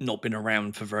obviously not been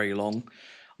around for very long.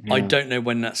 I Yeah. don't know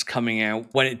when that's coming out.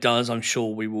 When it does, I'm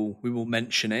sure we will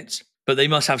mention it. But they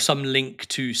must have some link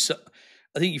to.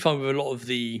 I think you find with a lot of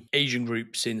the Asian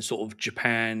groups in sort of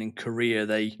Japan and Korea,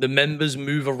 the members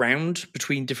move around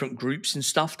between different groups and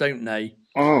stuff, don't they?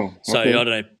 Oh, So I okay. don't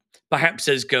know. Perhaps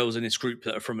there's girls in this group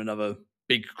that are from another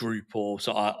big group, or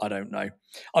so I don't know.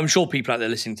 I'm sure people out there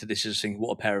listening to this are just thinking,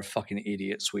 "What a pair of fucking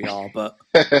idiots we are!" But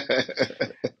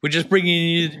we're just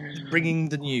bringing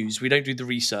the news. We don't do the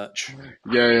research.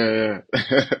 Yeah, yeah,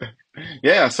 yeah.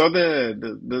 Yeah, I saw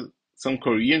the some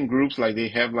Korean groups, like, they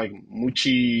have like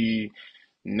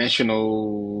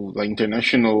multi-national, like,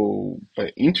 international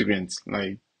integrants,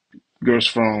 like girls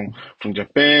from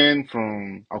Japan,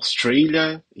 from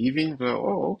Australia, even. But,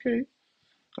 oh, okay,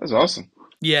 that's awesome.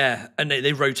 Yeah, and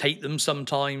they rotate them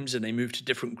sometimes, and they move to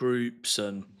different groups,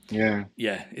 and Yeah,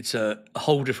 yeah, it's a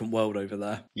whole different world over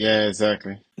there. yeah,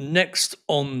 exactly. Next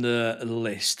on the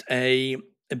list, a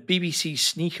BBC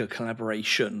sneaker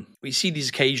collaboration. We see these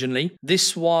occasionally.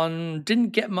 This one didn't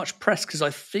get much press because I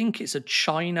think it's a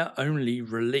China only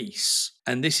release.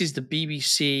 And this is the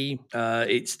BBC,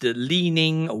 it's the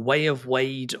Leaning Way of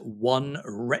Wade 1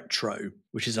 Retro,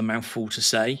 which is a mouthful to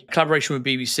say. Collaboration with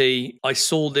BBC. I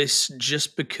saw this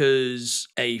just because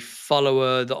a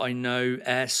follower that I know,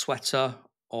 Air Sweater,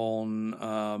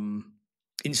 on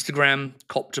Instagram,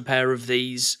 copped a pair of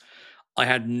these. I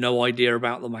had no idea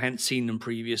about them. I hadn't seen them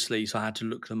previously, so I had to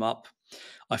look them up.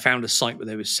 I found a site where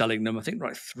they were selling them. I think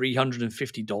like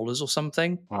 $350 or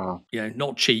something. Wow. You know,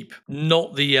 not cheap.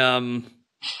 Not the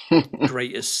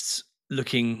greatest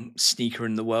looking sneaker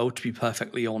in the world, to be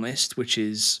perfectly honest, which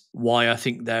is why I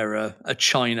think they're a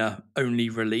China only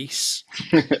release.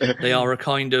 They are a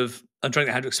kind of, I'm trying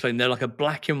to how to explain. They're like a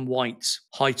black and white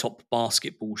high top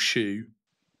basketball shoe.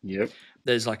 Yep.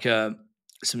 There's like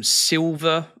some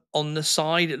silver on the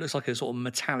side. It looks like a sort of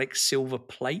metallic silver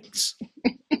plate.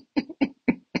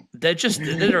 They're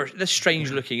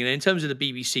strange looking. And in terms of the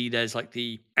BBC, there's like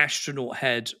the astronaut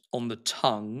head on the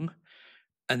tongue,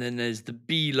 and then there's the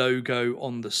B logo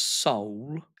on the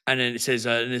sole, and then it says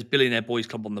and there's Billionaire Boys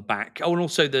Club on the back. Oh, and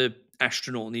also the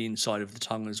astronaut on the inside of the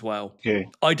tongue as well. Okay.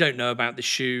 I don't know about the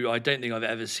shoe. I don't think I've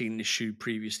ever seen this shoe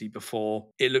previously before.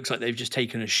 It looks like they've just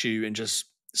taken a shoe and just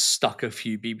stuck a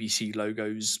few BBC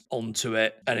logos onto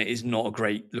it, and it is not a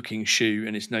great looking shoe,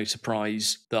 and it's no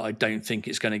surprise that I don't think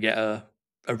it's going to get a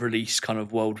release kind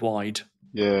of worldwide.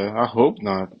 Yeah, I hope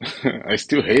not. I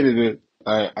still hated it.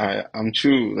 I'm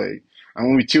true. Like,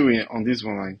 I'm with you on this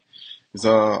one. Like, it's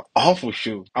a awful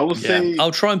shoe. I would Yeah, say.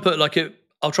 I'll try and put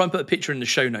a picture in the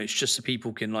show notes just so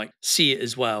people can like see it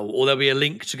as well, or there'll be a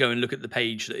link to go and look at the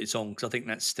page that it's on because I think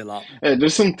that's still up.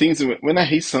 There's some things when I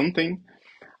hate something,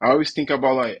 I always think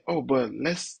about, like, oh, but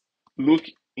let's look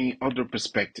in other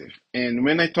perspective. And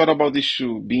when I thought about this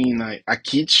shoe being like a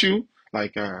kid shoe,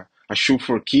 like a shoe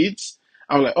for kids,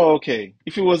 I was like, oh, okay.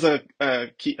 If it was a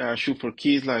shoe for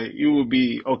kids, like, it would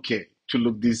be okay to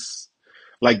look this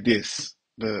like this.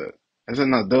 But as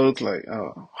an adult, like,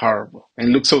 oh, horrible,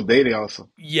 and look so dated also.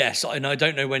 Yes, and I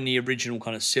don't know when the original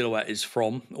kind of silhouette is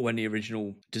from or when the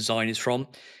original design is from.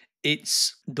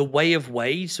 It's the Way of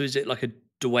Wade. So is it like a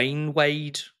Dwayne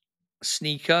Wade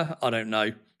sneaker? I don't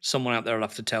know. Someone out there will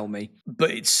have to tell me. But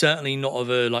it's certainly not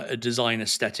of a design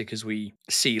aesthetic as we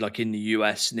see like in the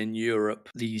US and in Europe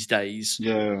these days.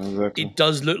 Yeah, exactly. It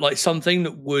does look like something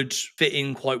that would fit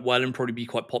in quite well and probably be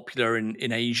quite popular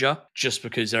in Asia, just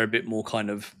because they're a bit more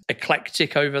kind of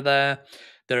eclectic over there.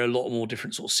 There are a lot more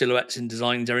different sort of silhouettes and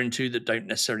designs they're into that don't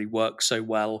necessarily work so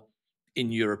well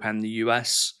in Europe and the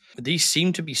US. These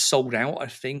seem to be sold out, I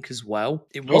think, as well.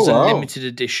 It Oh was a wow. limited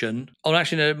edition. Oh,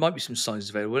 actually, no, it might be some sizes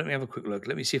available. Let me have a quick look.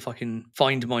 Let me see if I can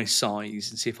find my size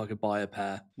and see if I could buy a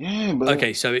pair. Yeah, but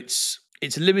Okay, so it's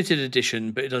a limited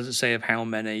edition, but it doesn't say of how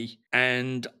many.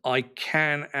 And I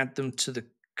can add them to the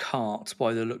cart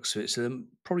by the looks of it. So there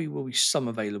probably will be some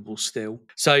available still.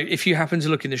 So if you happen to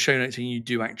look in the show notes and you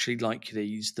do actually like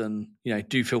these, then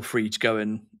do feel free to go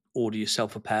and order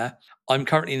yourself a pair. I'm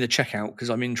currently in the checkout because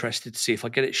I'm interested to see if I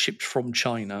get it shipped from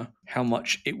China, how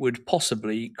much it would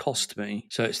possibly cost me.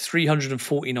 So it's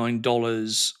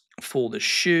 $349 for the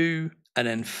shoe, and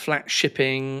then flat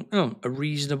shipping, a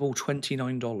reasonable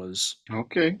 $29.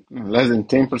 okay, less than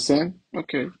 10%.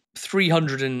 Okay.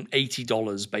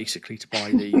 $380 basically to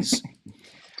buy these.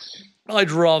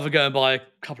 I'd rather go and buy a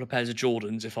couple of pairs of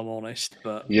Jordans if I'm honest,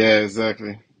 but Yeah,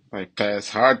 exactly. Like pass,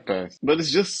 hard pass. But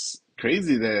it's just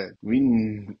crazy that we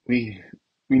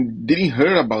didn't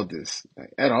hear about this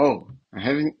like, at all. I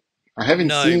haven't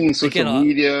no, seen social again,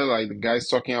 media like the guys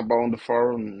talking about on the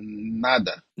forum.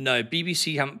 Nada. no,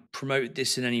 BBC haven't promoted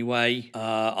this in any way.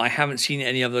 I haven't seen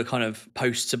any other kind of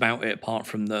posts about it apart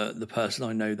from the person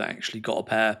I know that actually got a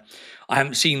pair. I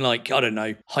haven't seen I don't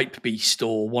know, Hypebeast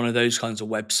or one of those kinds of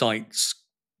websites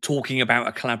talking about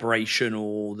a collaboration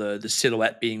or the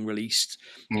silhouette being released,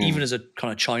 Yeah. even as a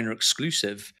kind of China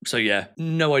exclusive. So yeah,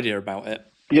 no idea about it.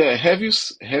 Yeah. Have you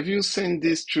sent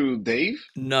this to Dave?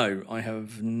 No, I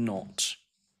have not.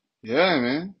 Yeah,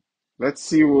 man. Let's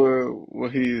see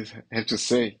what he have to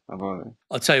say about it.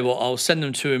 I'll tell you what, I'll send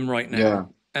them to him right Yeah.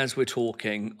 now as we're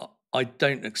talking. I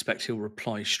don't expect he'll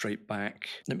reply straight back.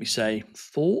 Let me say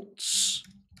thoughts?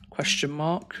 Question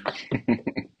mark.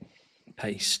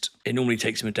 Paste. It normally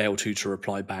takes him a day or two to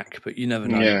reply back, but you never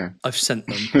know. Yeah. I've sent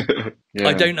them. I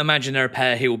Yeah. don't imagine they're a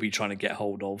pair he'll be trying to get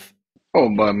hold of. Oh,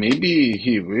 but maybe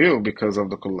he will because of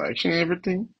the collection and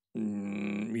everything.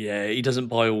 Yeah, he doesn't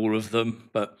buy all of them.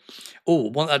 But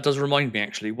one that does remind me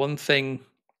actually. One thing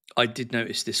I did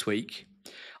notice this week.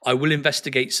 I will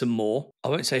investigate some more. I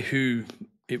won't say who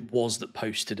it was that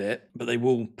posted it, but they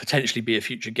will potentially be a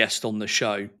future guest on the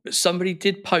show. But somebody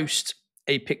did post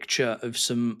a picture of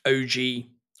some OG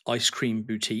ice cream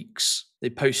boutiques. They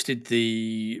posted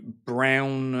the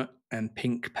brown and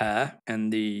pink pair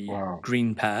and the Wow.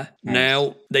 green pair. Nice.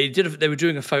 Now they were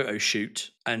doing a photo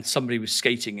shoot and somebody was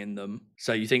skating in them.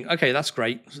 So you think, okay, that's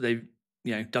great. So they've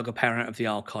dug a pair out of the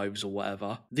archives or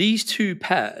whatever. These two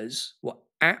pairs were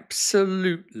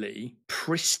absolutely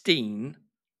pristine,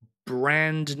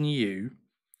 brand new.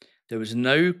 There was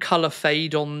no color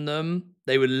fade on them.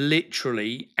 They were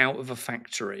literally out of a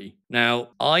factory. Now,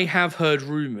 I have heard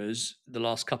rumors the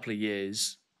last couple of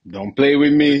years Don't play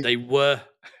with that me. they were,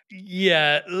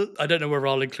 yeah, I don't know whether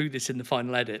I'll include this in the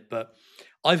final edit, but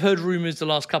I've heard rumors the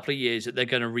last couple of years that they're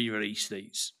going to re-release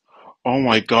these. Oh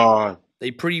my God.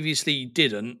 They previously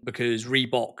didn't because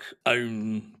Reebok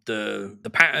own the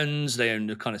patterns, they own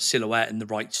the kind of silhouette and the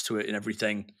rights to it and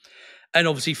everything. And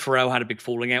obviously Pharrell had a big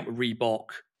falling out with Reebok,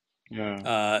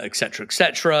 Yeah. et cetera, et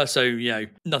cetera. So,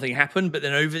 nothing happened. But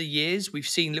then over the years, we've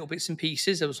seen little bits and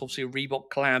pieces. There was obviously a Reebok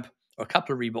collab or a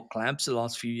couple of Reebok collabs the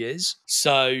last few years.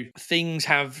 So things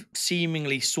have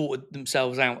seemingly sorted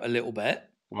themselves out a little bit.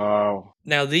 Wow.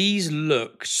 Now, these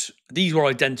were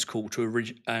identical to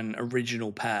an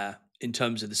original pair in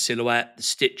terms of the silhouette, the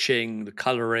stitching, the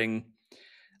coloring,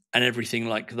 and everything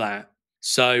like that.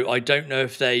 So I don't know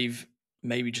if they've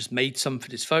maybe just made some for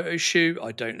this photo shoot.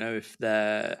 I don't know if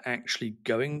they're actually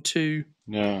going to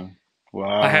Yeah.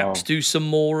 perhaps Wow. do some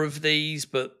more of these.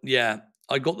 But yeah,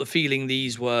 I got the feeling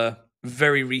these were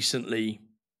very recently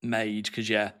made because,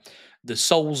 the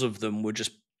soles of them were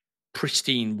just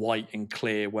pristine white and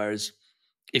clear. Whereas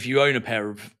if you own a pair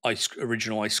of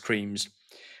original ice creams,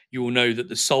 you will know that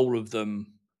the sole of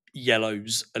them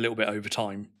yellows a little bit over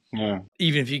time. Yeah.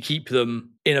 Even if you keep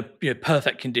them in a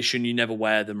perfect condition, you never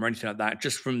wear them or anything like that.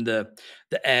 Just from the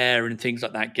air and things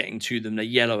like that getting to them, they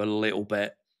yellow a little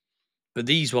bit. But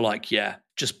these were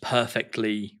just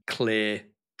perfectly clear,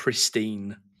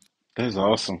 pristine. That's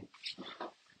awesome.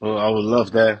 Well, I would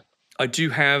love that. I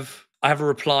have a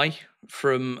reply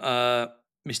from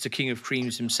Mr. King of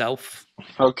Creams himself.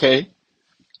 Okay.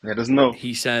 Let us know.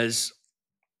 He says,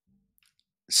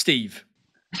 Steve,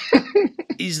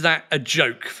 is that a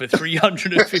joke for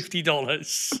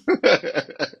 $350?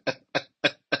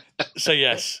 So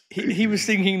yes, he was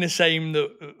thinking the same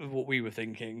of what we were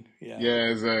thinking. Yeah. Yeah,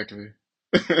 exactly.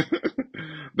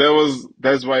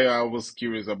 That's why I was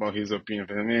curious about his opinion.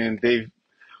 Man, Dave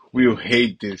will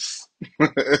hate this.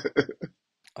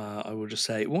 I will just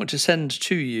say, want to send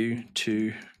to you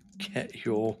to get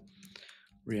your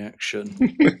reaction.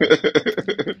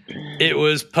 It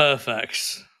was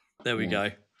perfect. There we Yeah.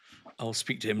 go. I'll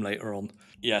speak to him later on.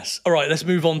 Yes. All right, let's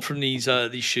move on from these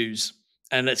shoes,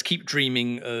 and let's keep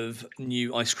dreaming of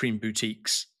new ice cream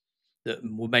boutiques that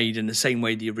were made in the same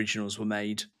way the originals were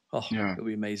made. Oh, Yeah. it'll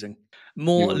be amazing.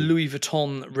 More You. Louis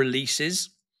Vuitton releases.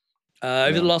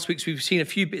 Over the Yeah. last weeks, we've seen a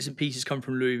few bits and pieces come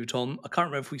from Louis Vuitton. I can't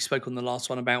remember if we spoke on the last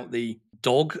one about the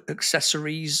dog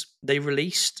accessories they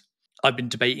released. I've been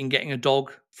debating getting a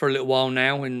dog for a little while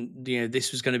now, and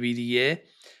this was going to be the year.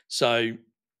 So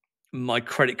my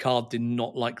credit card did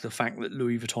not like the fact that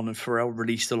Louis Vuitton and Pharrell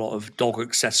released a lot of dog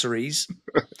accessories.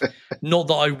 Not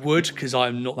that I would, because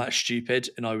I'm not that stupid,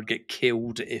 and I would get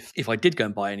killed if I did go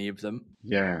and buy any of them.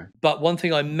 Yeah. But one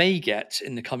thing I may get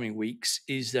in the coming weeks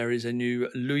is there is a new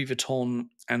Louis Vuitton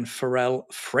and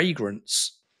Pharrell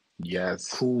fragrance Yes.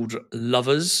 called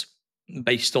Lovers,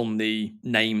 based on the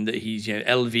name that he's,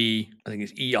 LV, I think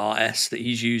it's ERS that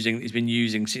he's been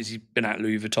using since he's been at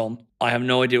Louis Vuitton. I have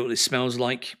no idea what this smells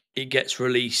like. It gets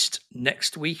released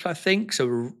next week, I think.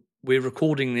 So we're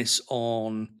recording this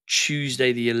on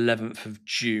Tuesday, the 11th of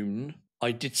June.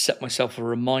 I did set myself a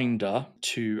reminder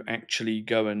to actually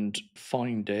go and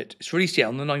find it. It's released,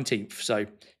 on the 19th, so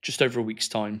just over a week's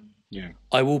time. Yeah.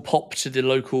 I will pop to the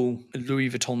local Louis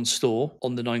Vuitton store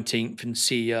on the 19th and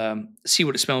see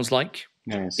what it smells like.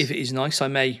 Nice. If it is nice, I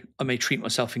may treat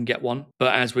myself and get one.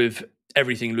 But as with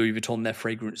everything Louis Vuitton, their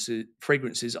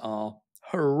fragrances are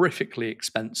horrifically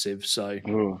expensive. So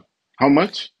how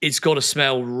much? It's got to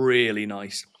smell really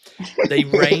nice. They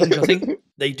range, I think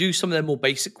they do some of their more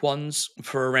basic ones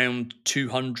for around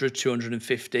 200,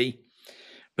 250.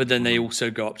 But then they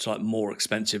also go up to like more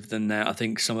expensive than that. I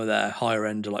think some of their higher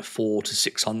end are like 400 to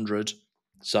 600.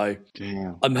 So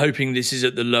Damn. I'm hoping this is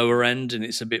at the lower end and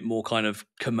it's a bit more kind of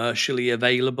commercially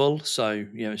available. So,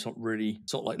 it's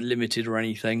not like limited or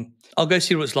anything. I'll go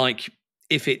see what it's like.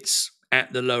 If it's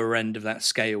at the lower end of that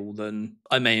scale, then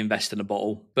I may invest in a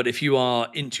bottle. But if you are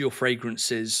into your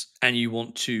fragrances and you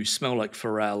want to smell like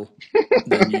Pharrell,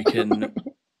 then you can,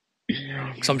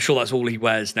 because I'm sure that's all he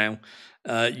wears now.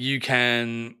 You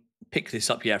can pick this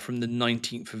up, from the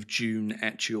 19th of June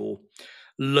at your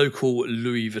local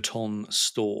Louis Vuitton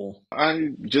store. I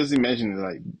just imagine,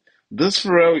 like, does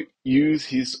Pharrell use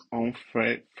his own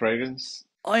fragrance?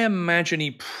 I imagine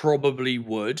he probably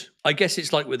would. I guess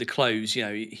it's like with the clothes,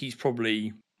 he's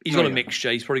got a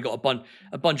mixture. He's probably got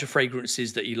a bunch of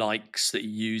fragrances that he likes, that he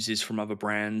uses from other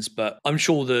brands. But I'm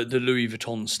sure the Louis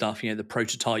Vuitton stuff, the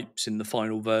prototypes and the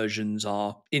final versions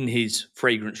are in his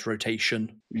fragrance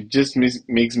rotation. It just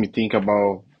makes me think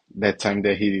about that time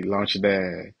that he launched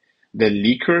the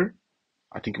liquor.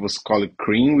 I think it was called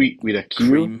Cream with a Q.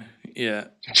 Cream, yeah.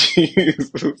 Jesus.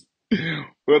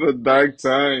 What a dark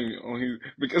time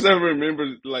because I remember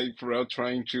like Pharrell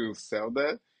trying to sell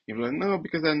that. He was like, no,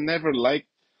 because I never liked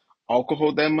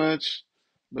alcohol that much,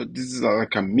 but this is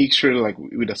like a mixture, like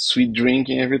with a sweet drink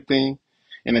and everything.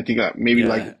 And I think maybe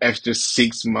like after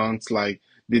 6 months, like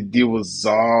the deal was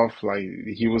off. Like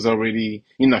he was already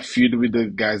in a feud with the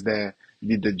guys that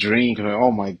did the drink. Like,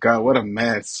 oh my God, what a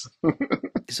mess!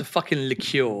 It's a fucking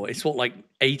liqueur. It's what like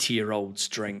 80-year-olds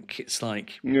drink. It's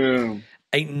like, yeah.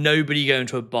 Ain't nobody going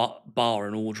to a bar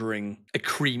and ordering a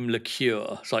cream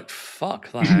liqueur. It's like, fuck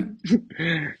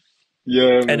that.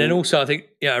 Yeah. And then also, I think,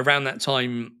 around that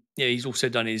time, he's also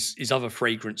done his other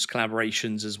fragrance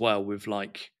collaborations as well with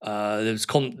like, he's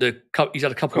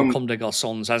had a couple of Comme des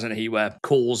Garçons, hasn't he, where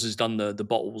Cause has done the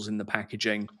bottles in the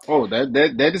packaging. Oh, that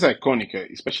is iconic,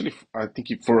 especially I think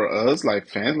for us, like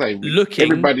fans, like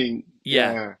everybody.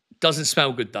 Yeah. Doesn't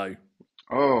smell good though.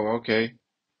 Oh, okay.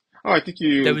 Oh, I think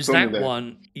there was that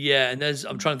one, and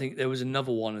I'm trying to think. There was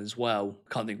another one as well.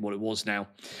 Can't think what it was now,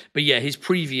 but his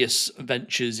previous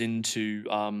ventures into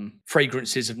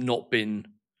fragrances have not been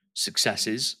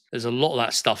successes. There's a lot of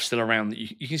that stuff still around that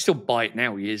you can still buy it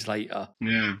now years later.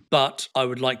 Yeah, but I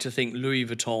would like to think Louis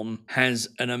Vuitton has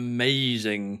an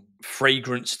amazing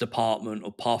fragrance department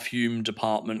or perfume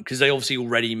department, because they obviously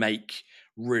already make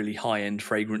really high-end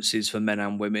fragrances for men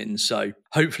and women. So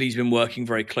hopefully he's been working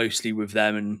very closely with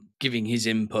them and giving his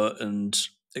input and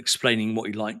explaining what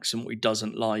he likes and what he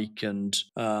doesn't like. And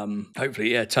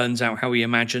hopefully, it turns out how he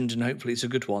imagined, and hopefully it's a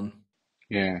good one.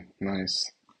 Yeah,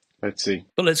 nice. Let's see.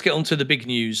 But let's get on to the big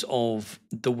news of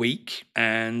the week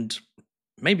and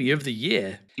maybe of the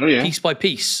year. Oh, yeah. Piece by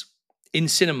Piece in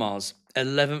cinemas,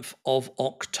 11th of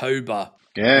October.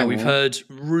 Yeah. Now, we've heard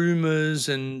rumours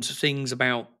and things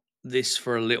about this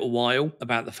for a little while,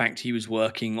 about the fact he was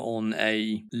working on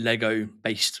a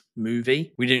Lego-based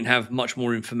movie. We didn't have much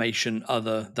more information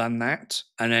other than that.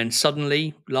 And then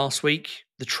suddenly, last week,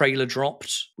 the trailer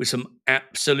dropped with some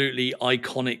absolutely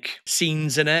iconic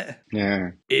scenes in it.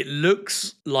 Yeah. It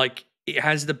looks like it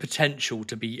has the potential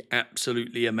to be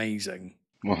absolutely amazing.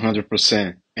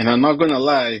 100%. And I'm not gonna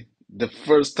lie, the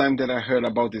first time that I heard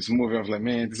about this movie, I was like,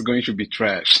 man, this is going to be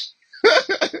trash.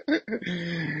 Yeah,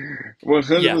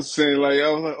 100%. Like, I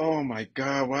was like, oh my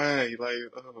God, why? Like,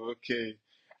 oh, okay.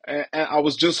 And I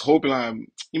was just hoping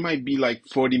it might be like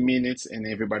 40 minutes and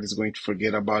everybody's going to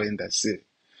forget about it and that's it.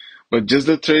 But just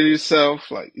the trailer itself,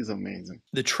 like, is amazing.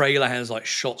 the trailer has like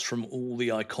shots from all the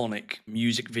iconic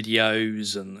music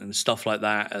videos and stuff like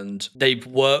that. And they've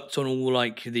worked on all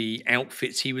like the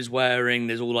outfits he was wearing.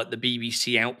 There's all like the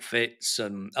BBC outfits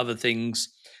and other things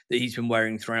that he's been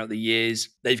wearing throughout the years.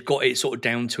 They've got it sort of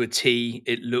down to a T.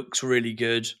 It looks really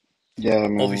good. Yeah,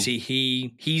 man. Obviously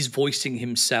he's voicing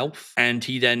himself, and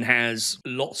he then has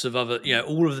lots of other,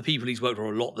 all of the people he's worked with,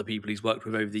 or a lot of the people he's worked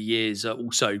with over the years are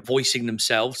also voicing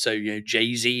themselves. So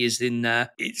Jay-Z is in there.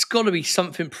 It's got to be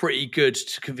something pretty good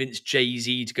to convince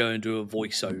Jay-Z to go and do a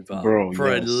voiceover Bro,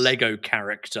 for a yes. Lego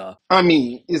character. I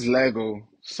mean, it's Lego,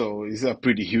 so it's a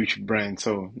pretty huge brand,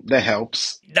 so that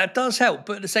helps. That does help,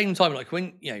 but at the same time, like,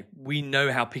 when we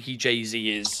know how picky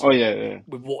Jay-Z is Oh, yeah, yeah.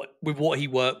 with what he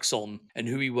works on and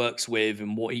who he works with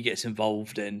and what he gets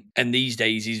involved in. And these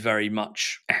days he's very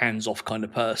much a hands-off kind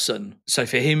of person. So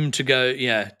for him to go,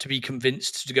 to be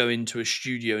convinced to go into a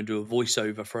studio and do a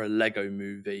voiceover for a Lego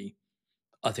movie,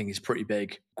 I think is pretty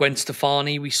big. Gwen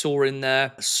Stefani we saw in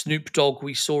there, Snoop Dogg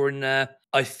we saw in there.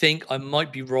 I think I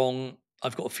might be wrong.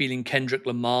 I've got a feeling Kendrick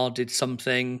Lamar did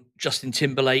something. Justin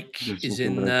Timberlake Just is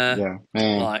thinking in back, there. yeah,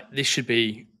 man. Like, this should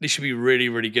be really,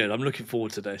 really good. I'm looking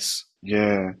forward to this.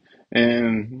 Yeah.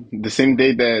 And the same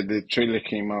day that the trailer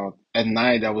came out, at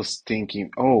night I was thinking,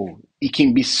 oh, it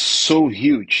can be so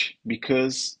huge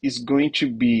because it's going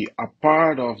to be a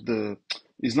part of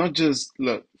it's not just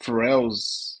like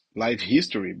Pharrell's life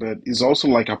history, but it's also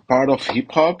like a part of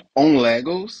hip hop on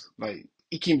Legos. Like,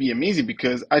 it can be amazing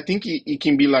because I think it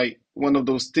can be like one of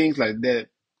those things like that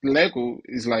Lego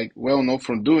is like well known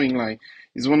for doing. Like,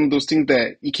 it's one of those things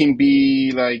that it can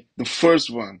be like the first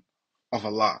one of a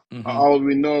lot. Hmm. All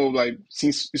we know, like,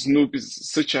 since Snoop is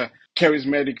such a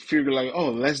charismatic figure, like, oh,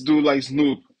 let's do like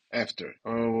Snoop after.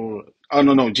 Oh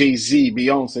no, Jay-Z,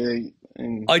 Beyonce,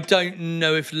 and I don't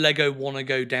know if Lego want to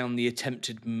go down the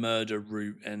attempted murder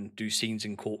route and do scenes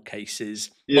in court cases.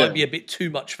 Might yeah. be a bit too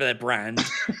much for their brand,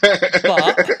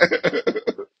 but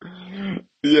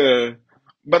Yeah.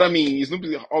 But I mean, Snoop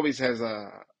always has a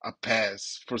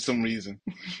pass for some reason.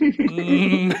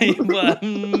 well,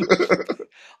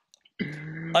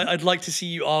 I'd like to see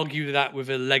you argue that with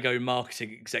a Lego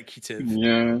marketing executive.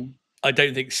 Yeah. I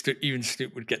don't think even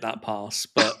Snoop would get that pass,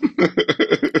 but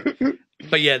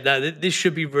yeah, this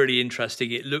should be really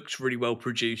interesting. It looks really well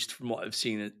produced from what I've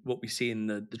seen, what we see in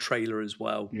the trailer as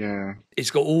well. Yeah. It's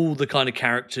got all the kind of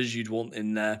characters you'd want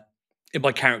in there. And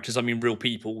by characters, I mean real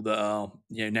people that are,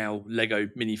 now Lego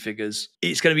minifigures.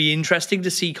 It's going to be interesting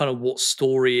to see kind of what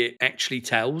story it actually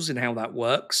tells and how that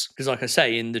works. Because, like I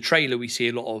say, in the trailer, we see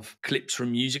a lot of clips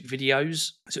from music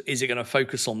videos. So, is it going to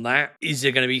focus on that? Is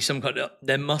there going to be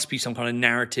there must be some kind of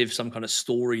narrative, some kind of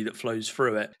story that flows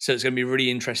through it. So, it's going to be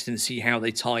really interesting to see how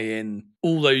they tie in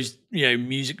all those,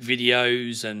 music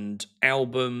videos and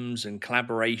albums and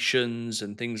collaborations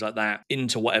and things like that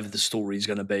into whatever the story is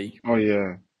going to be. Oh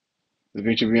yeah. It's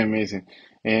going to be amazing.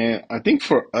 And I think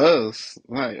for us,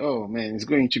 like, oh man, it's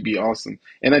going to be awesome.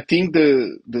 And I think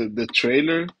the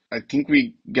trailer, I think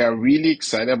we got really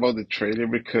excited about the trailer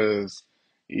because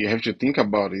you have to think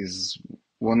about is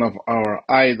one of our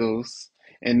idols,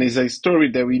 and it's a story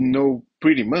that we know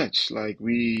pretty much. Like,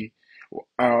 we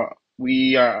are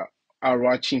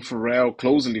watching Pharrell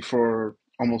closely for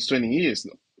almost 20 years.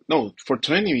 No, for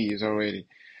 20 years already.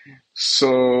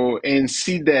 So, and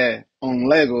see that on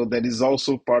Lego, that is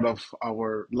also part of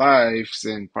our lives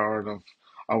and part of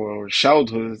our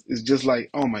childhood. It's just like,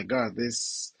 oh my God,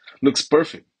 this looks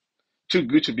perfect. Too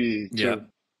good to be Yeah. true.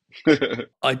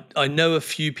 I know a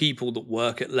few people that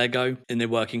work at Lego, and they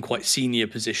work in quite senior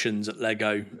positions at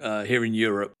Lego here in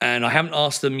Europe. And I haven't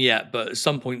asked them yet, but at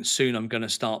some point soon, I'm going to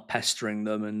start pestering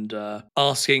them and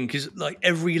asking, because like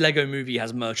every Lego movie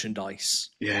has merchandise.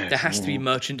 There Yes, has to be man.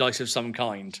 merchandise of some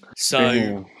kind. So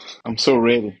Damn. I'm so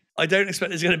ready. I don't expect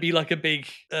there's going to be like a big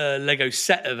Lego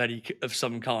set of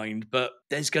some kind, but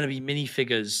there's going to be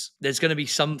minifigures. There's going to be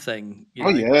something, Oh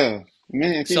yeah.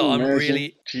 Man, can So you I'm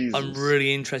imagine? I'm Jesus.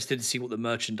 really interested to see what the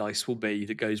merchandise will be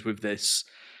that goes with this,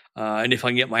 and if I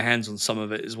can get my hands on some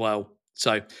of it as well.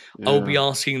 So I'll be Yeah.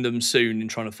 asking them soon and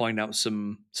trying to find out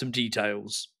some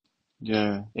details.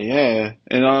 Yeah. Yeah.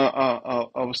 And I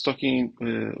was talking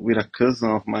with a cousin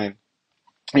of mine,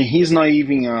 and he's not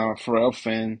even a Pharrell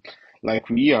fan like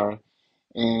we are.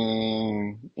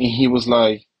 And he was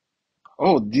like,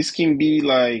 oh, this can be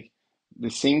like the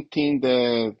same thing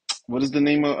that what is the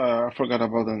name of I forgot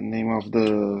about the name of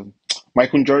the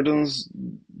Michael Jordan's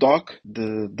doc,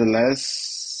 the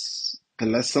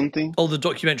last something. Oh, the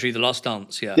documentary, The Last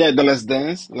Dance. Yeah, Yeah, the last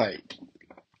dance. Like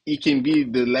it can be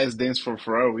the last dance for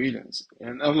Pharrell Williams,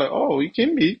 and I was like, oh, it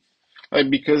can be like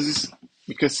because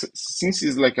since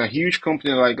it's like a huge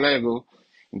company like Lego,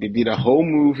 and they did a whole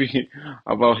movie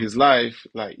about his life,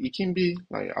 like it can be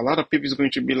like a lot of people is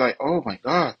going to be like, oh my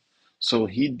God, so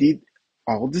he did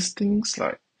all these things.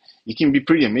 Like it can be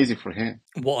pretty amazing for him.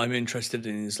 what I'm interested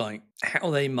in is like how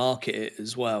they market it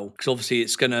as well, because obviously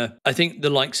it's gonna. I think the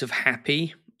likes of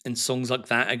Happy and songs like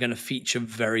that are going to feature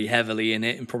very heavily in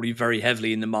it and probably very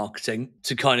heavily in the marketing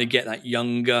to kind of get that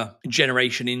younger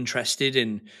generation interested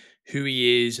in who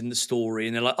he is and the story.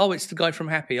 And they're like, oh, it's the guy from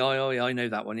Happy. Oh, yeah, I know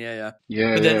that one. Yeah, yeah.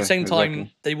 Yeah, But then at the yeah, same time,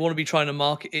 exactly. they want to be trying to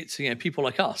market it to people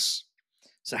like us.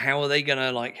 So how are they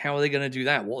gonna how are they gonna do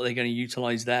that? What are they gonna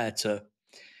utilize there to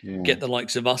Yeah, get the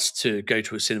likes of us to go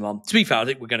to a cinema? To be fair, I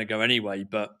think we're gonna go anyway,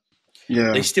 but they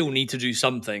yeah, still need to do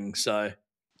something. So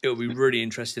it'll be really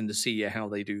interesting to see how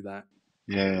they do that.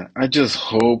 yeah. I just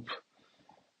hope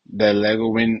that Lego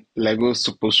when Lego is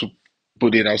supposed to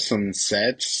put it out some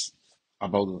sets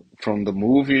about from the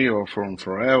movie or from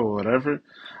Pharrell or whatever.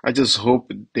 I just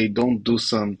hope they don't do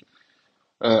some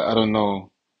I don't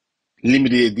know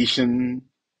limited edition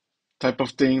type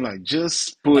of thing. Like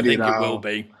just I put it think it will out.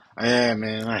 be. Yeah,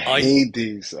 man, I I hate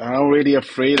this. I'm already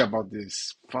afraid about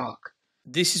this. Fuck.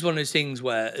 This is one of those things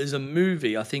where, as a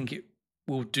movie, I think it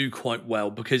will do quite well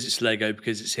because it's Lego,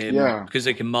 because it's him, Yeah. because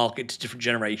they can market to different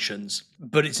generations.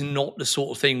 But it's not the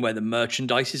sort of thing where the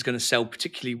merchandise is going to sell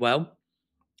particularly well.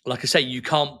 Like I say, you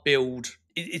can't build.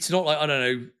 It's not like, I don't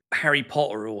know, Harry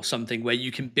Potter or something where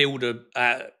you can build a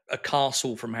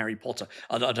castle from Harry Potter.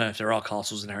 I don't know if there are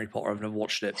castles in Harry Potter. I've never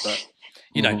watched it, but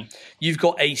you know, Hmm. you've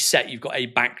got a set, you've got a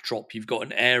backdrop, you've got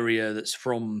an area that's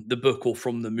from the book or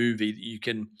from the movie that you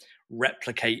can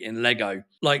replicate in Lego.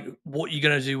 Like, what are you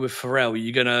going to do with Pharrell?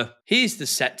 You're going to, here's the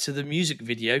set to the music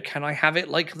video. Can I have it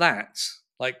like that?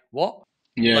 Like, what?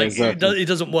 Yeah, Like, exactly. it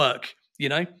doesn't work,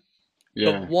 But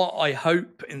Yeah. what I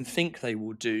hope and think they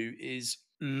will do is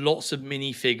lots of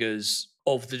minifigures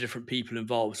of the different people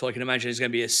involved. So I can imagine there's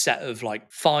going to be a set of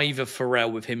like 5 of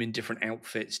Pharrell with him in different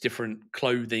outfits, different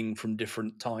clothing from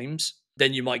different times.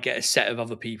 Then you might get a set of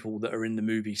other people that are in the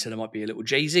movie. So there might be a little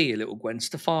Jay-Z, a little Gwen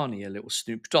Stefani, a little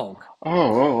Snoop Dogg.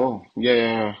 Oh. Yeah,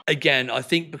 yeah, yeah. Again, I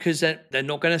think because they're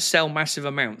not going to sell massive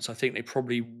amounts, I think they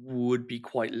probably would be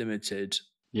quite limited.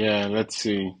 Yeah, let's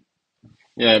see.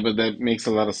 Yeah, but that makes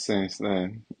a lot of sense.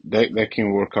 That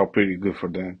can work out pretty good for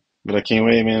them. But I can't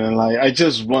wait, man. And like, I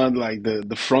just want like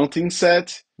the fronting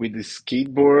set with the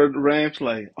skateboard ramp.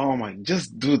 Like, oh my,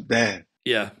 just do that.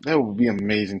 Yeah. That would be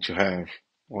amazing to have.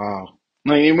 Wow.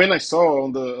 Like, and when I saw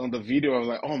on the video, I was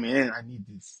like, oh man, I need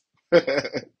this.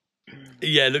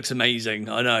 Yeah, it looks amazing.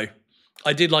 I know.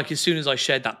 I did like as soon as I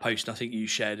shared that post, and I think you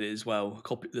shared it as well, a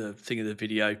copy the thing of the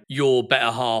video, your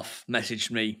better half messaged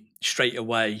me straight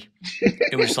away.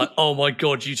 It was just like, oh my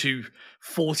God, you two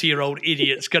 40-year-old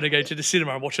idiots gonna go to the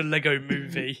cinema and watch a Lego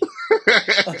movie.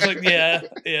 I was like, yeah,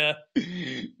 yeah.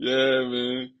 Yeah,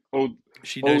 man.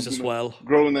 She knows Old us well.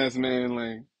 grown ass man,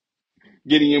 like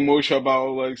getting emotional about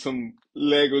like some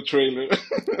Lego trailer.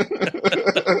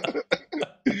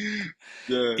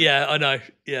 Yeah, Yeah, I know.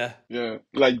 Yeah. yeah.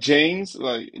 Like James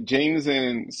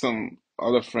and some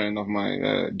other friend of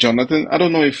mine, Jonathan. I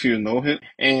don't know if you know him,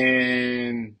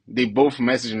 and they both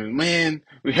messaged me, man,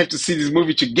 we have to see this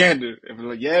movie together. And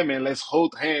we're like, yeah, man, let's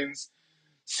hold hands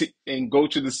and go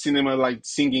to the cinema like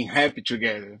singing happy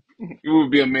together. It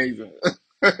would be amazing.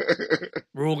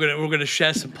 We're all gonna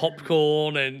share some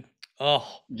popcorn and oh,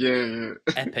 Yeah, yeah.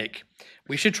 epic.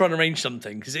 We should try and arrange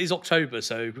something because it is October,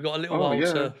 so we've got a little Oh while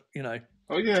yeah. to,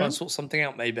 Oh try yeah. and sort something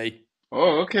out maybe.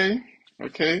 Oh, okay.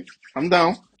 Okay. I'm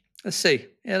down. Let's see.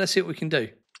 Yeah, let's see what we can do.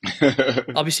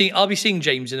 I'll be seeing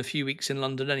James in a few weeks in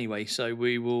London anyway, so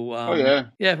we will Oh yeah.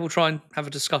 yeah, we'll try and have a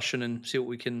discussion and see what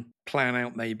we can plan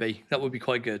out maybe. That would be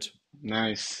quite good.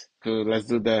 Nice. Good. Let's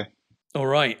do that. All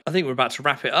right. I think we're about to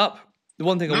wrap it up. The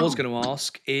one thing I was No. going to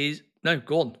ask is no,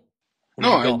 go on. What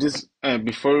have No, you I got? just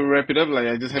before we wrap it up, like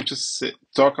I just have to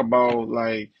talk about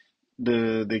like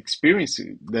the experience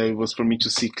that it was for me to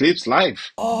see Clipse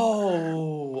live.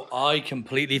 Oh, I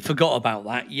completely forgot about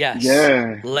that. Yes.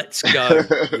 Yeah. Let's go.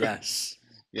 Yes.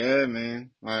 Yeah, man.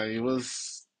 Like it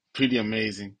was pretty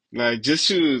amazing. Like just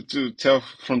to tell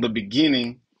from the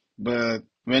beginning, but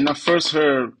when I first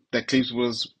heard that Clipse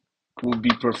would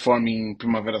be performing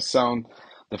Primavera Sound,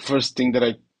 the first thing that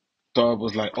I thought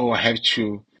was like, oh, I have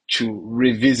to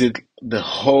revisit the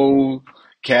whole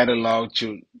catalog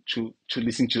to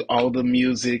listen to all the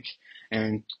music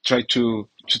and try to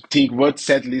think what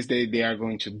set list they are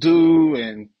going to do,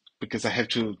 and because I have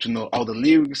to know all the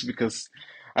lyrics, because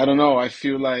I don't know, I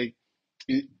feel like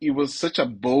it was such a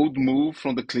bold move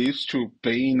from the Clipse to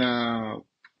play in a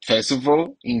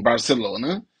festival in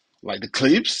Barcelona, like the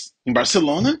Clipse in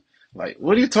Barcelona. Like,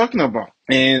 what are you talking about?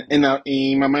 And in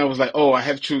my mind, I was like, oh, I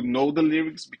have to know the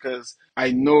lyrics because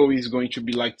I know it's going to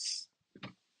be like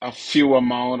a few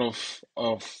amount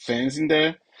of fans in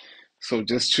there. So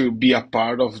just to be a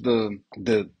part of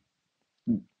the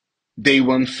day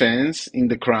one fans in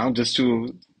the crowd, just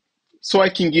to so I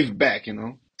can give back, you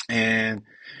know. And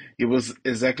it was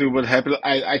exactly what happened.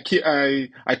 I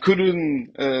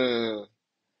couldn't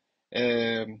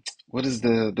what is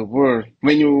the word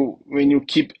when you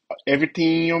keep everything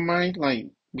in your mind, like,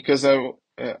 because I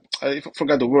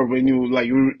forgot the word when you like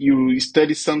you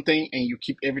study something and you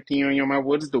keep everything on your mind.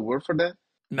 What is the word for that?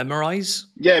 Memorize?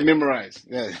 Yeah, memorize.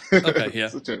 Yeah, Okay, yeah.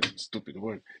 such a stupid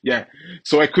word. Yeah,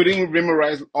 so I couldn't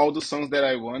memorize all the songs that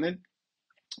I wanted,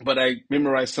 but I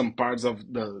memorized some parts of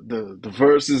the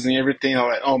verses and everything. I'm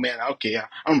like, oh man, okay, yeah,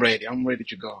 I'm ready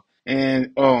to go.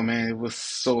 And oh man, it was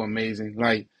so amazing.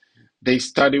 Like, they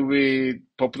started with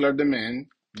Popular Demand.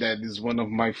 That is one of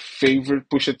my favorite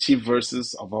Pusha T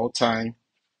verses of all time.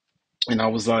 And I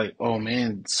was like, oh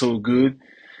man, so good.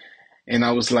 And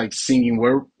I was like singing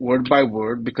word by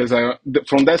word because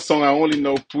from that song I only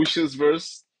know Pusha's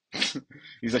verse.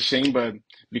 It's a shame, but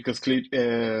because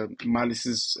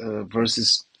Malice's verse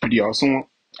is pretty awesome.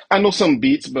 I know some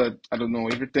beats, but I don't know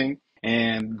everything.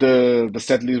 And the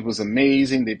set list was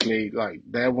amazing. They played like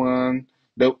that one.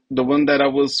 The one that I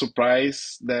was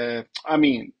surprised that, I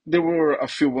mean, there were a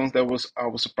few ones that was I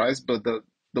was surprised, but the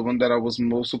one that I was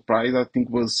most surprised, I think,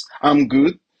 was I'm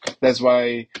Good. That's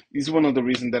why it's one of the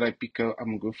reasons that I pick up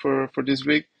I'm Good for this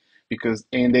week, because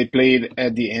and they played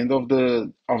at the end of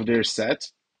their set,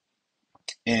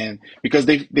 and because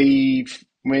they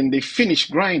when they finished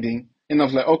grinding, and I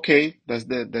was like, okay, that's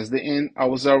the end. I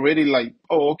was already like,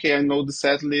 oh, okay, I know the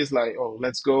set list, like, oh,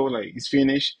 let's go, like, it's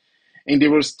finished. And they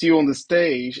were still on the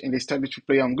stage and they started to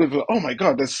play I'm Good. Like, oh my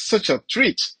god, that's such a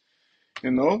treat, you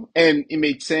know. And it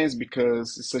made sense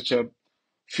because it's such a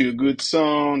feel good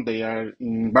song. They are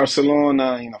in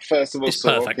Barcelona in a festival, It's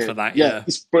so perfect okay, for that, yeah, yeah.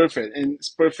 it's perfect, and it's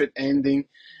perfect ending.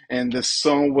 And the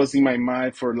song was in my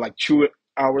mind for like 2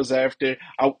 hours after.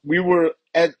 We were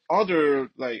at other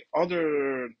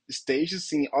stages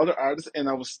seeing other artists, and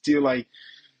I was still like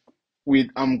with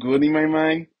I'm Good in my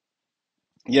mind.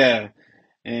 Yeah,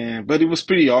 and but it was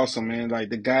pretty awesome, man. Like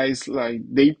the guys, like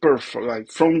they perform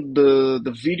like from the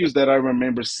videos that I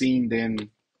remember seeing them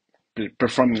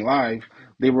performing live,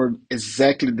 they were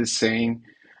exactly the same.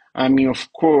 I mean,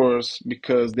 of course,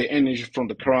 because the energy from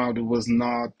the crowd was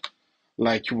not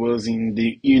like it was in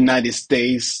the United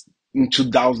States in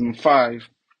 2005.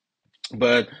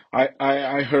 But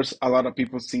I heard a lot of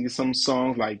people singing some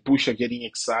songs, like Pusha getting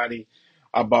excited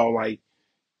about like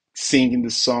singing the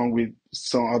song with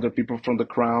some other people from the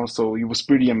crowd. So it was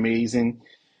pretty amazing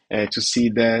to see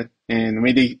that. And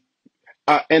when they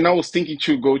and I was thinking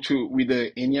to go to with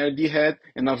the N.E.R.D hat,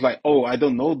 and I was like, oh, I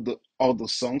don't know all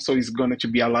those songs, so it's going to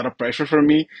be a lot of pressure for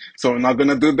me. So I'm not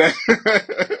gonna do that,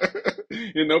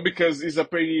 you know, because it's a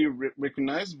pretty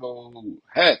recognizable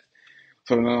hat.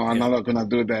 So no, I'm Yeah. not gonna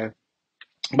do that.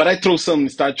 But I throw some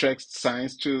Star Trek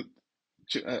signs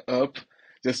up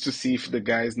just to see if the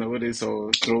guys notice,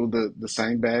 or throw the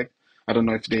sign back. I don't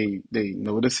know if they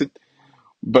notice it,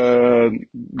 but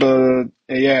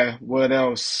yeah. What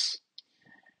else?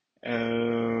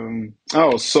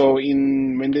 Oh, so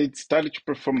in when they started to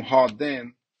perform Hard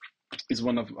Then is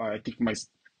one of I think my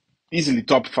easily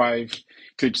top five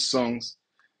Clipse songs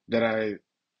that I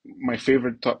my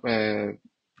favorite top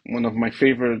one of my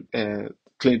favorite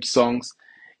Clipse songs,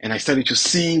 and I started to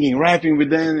sing and rapping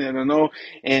with them, and I don't know,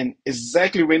 and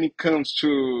exactly when it comes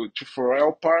to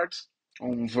Pharrell part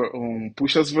on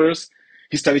Pusha's verse,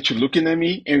 he started to looking at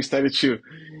me and he started to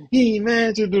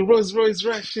imagine the Rolls Royce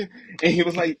rushing, and he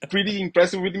was like pretty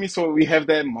impressive with me. So we have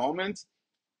that moment,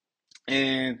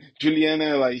 and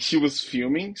Juliana, like, she was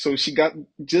filming, so she got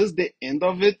just the end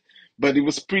of it, but it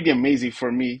was pretty amazing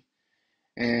for me,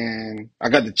 and I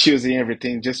got the chills and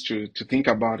everything just to think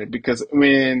about it, because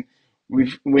when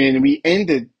we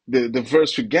ended the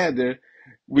verse together,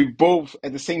 we both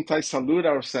at the same time salute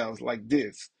ourselves like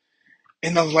this,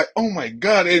 and I was like, oh my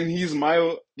god, and he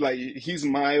smiled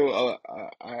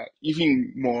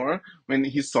even more when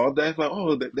he saw that, like,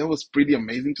 oh, that was pretty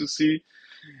amazing to see.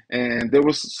 And there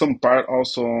was some part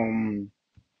also on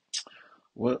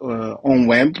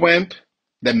Wamp Wamp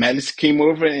that Malice came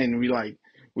over and we like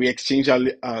we exchanged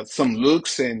some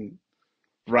looks and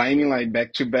rhyming like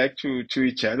back to back to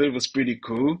each other. It was pretty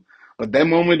cool. But that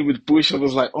moment with Push, I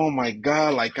was like, oh my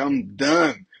God, like I'm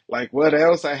done. Like what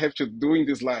else I have to do in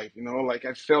this life? You know, like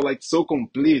I felt like so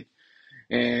complete.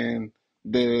 And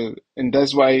and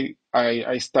that's why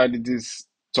I started this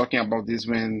talking about this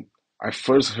when I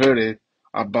first heard it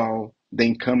about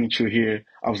them coming to here.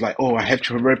 I was like, oh, I have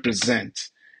to represent.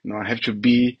 You know, I have to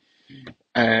be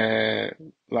uh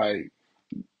like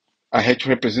I had to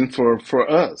represent for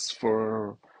us,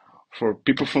 for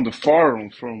people from the forum,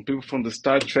 from people from the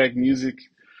Star Trek music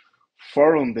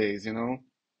forum days, you know.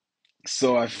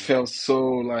 So I felt so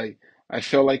like I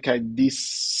felt like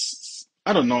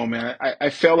I don't know, man. I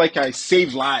felt like I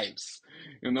saved lives.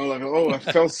 You know, like oh, I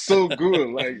felt so good.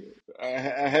 Like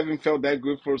I haven't felt that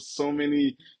good for so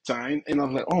many times. And I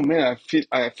was like, oh man,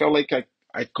 I felt like I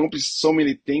accomplished so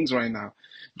many things right now.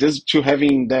 Just to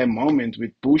having that moment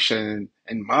with Pusha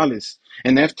and Malice.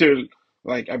 And after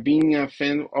like I've been a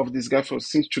fan of this guy for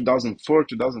since 2004,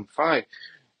 2005.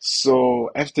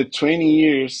 So after 20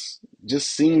 years,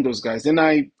 just seeing those guys, then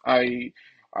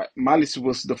Malice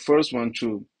was the first one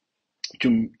to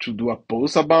do a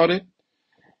post about it,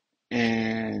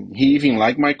 and he even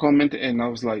liked my comment, and I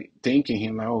was like thanking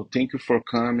him, like, oh, thank you for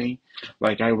coming.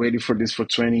 Like I waited for this for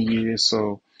 20 years,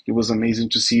 so it was amazing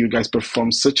to see you guys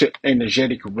perform such an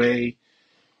energetic way.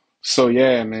 So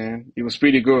yeah, man, it was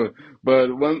pretty good.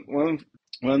 But one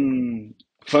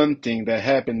fun thing that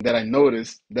happened that I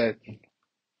noticed that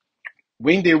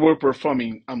when they were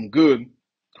performing I'm Good.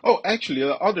 Oh, actually,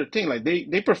 the other thing, like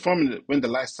they performed it when the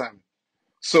last time.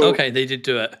 So Okay, they did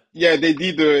do it. yeah, they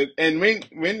did do it. And when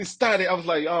it started, I was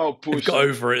like, oh, They've push. got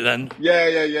over it then. Yeah,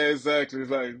 exactly.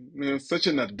 It's like such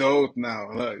an adult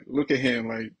now. Like, look at him,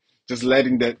 like just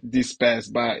letting that this pass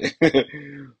by.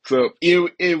 So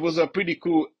it was a pretty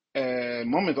cool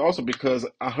moment also because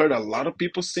I heard a lot of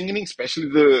people singing, especially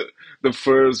the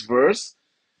first verse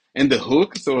and the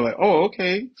hook. So like, oh,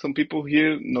 okay, some people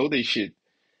here know they shit.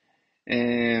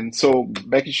 And so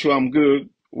back to I'm Good.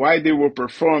 While they were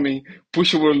performing,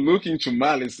 Pusha were looking to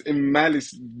Malice, and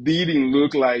Malice didn't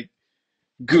look like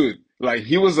good. Like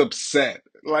he was upset.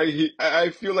 Like I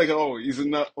feel like oh, it's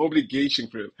an obligation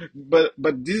for him. But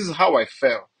this is how I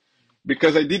felt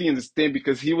because I didn't understand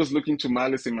because he was looking to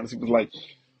Malice and Malice was like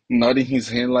nodding his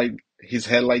head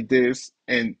like this,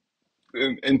 and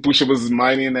Pusha was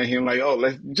smiling at him like oh,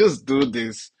 let's just do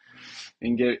this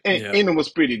and Yeah. and it was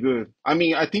pretty good.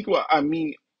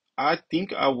 I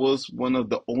think I was one of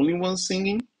the only ones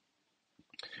singing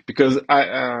because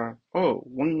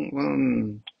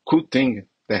one cool thing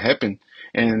that happened,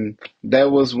 and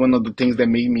that was one of the things that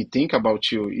made me think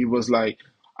about you. It was like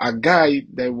a guy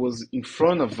that was in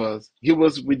front of us. He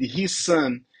was with his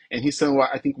son, and his son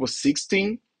I think was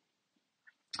 16,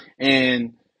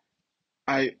 and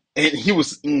and he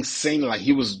was insane, like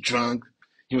he was drunk.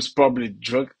 He was probably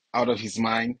drunk out of his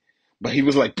mind, but he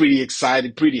was like pretty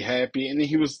excited, pretty happy, and then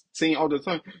he was saying all the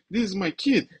time, "This is my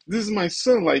kid. This is my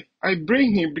son. Like I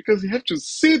bring him because you have to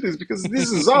see this because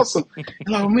this is awesome." And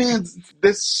like, man,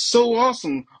 that's so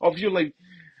awesome of you, like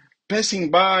passing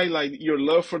by like your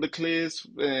love for the Clipse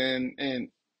and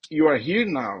you are here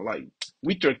now like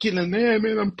with your kid and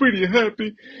man, I'm pretty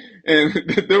happy. And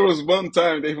there was one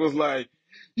time they was like,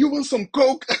 you want some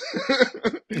coke?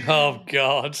 Oh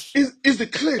God. Is the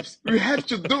Clipse, we have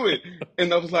to do it.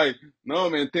 And I was like, no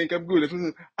man, think I'm good.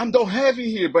 I don't have it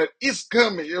here but it's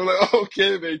coming. You're like,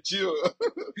 okay man, chill.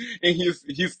 And his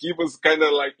kid was kind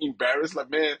of like embarrassed, like,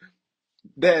 man,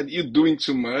 dad, you're doing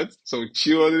too much, so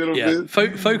chill a little Yeah. bit.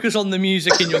 Focus on the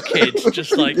music in your kid.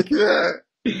 Just like Yeah.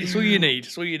 it's all you need.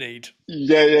 It's all you need.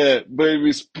 Yeah. But it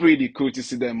was pretty cool to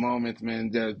see that moment,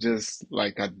 man. Just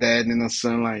like a dad and a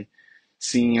son, like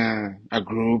seeing a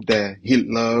group that he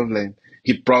loved and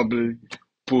he probably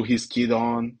put his kid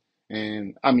on.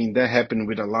 And I mean, that happened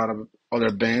with a lot of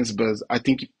other bands, but I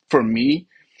think for me,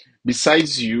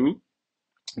 besides you,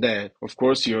 that of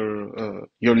course your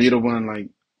little one, like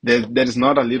that is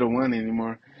not a little one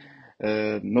anymore,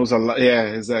 knows a lot. Yeah,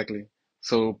 exactly.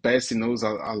 So Bessie knows a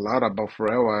lot about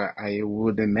Pharrell, I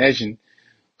would imagine.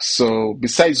 So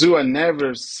besides you, I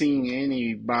never seen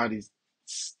anybody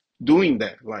doing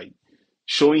that, like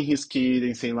showing his kid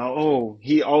and saying like, "Oh,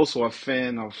 he also a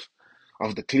fan of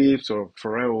the Clipse or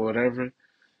Pharrell or whatever."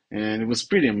 And it was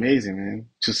pretty amazing, man,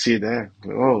 to see that.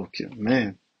 Oh, okay,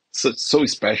 man, so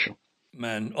special,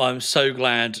 Man, I'm so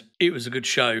glad it was a good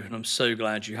show, and I'm so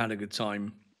glad you had a good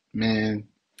time. man.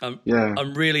 I'm Yeah,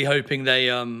 I'm really hoping they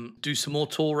do some more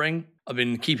touring. I've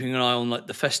been keeping an eye on like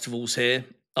the festivals here.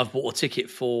 I've bought a ticket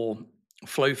for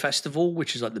Flow Festival,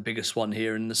 which is like the biggest one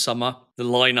here in the summer. The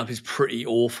lineup is pretty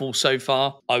awful so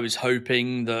far. I was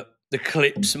hoping that the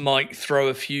Clipse might throw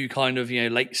a few kind of,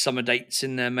 late summer dates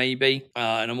in there maybe.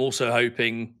 And I'm also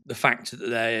hoping the fact that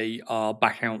they are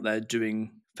back out there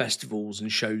doing festivals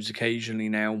and shows occasionally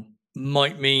now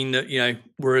might mean that,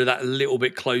 we're that little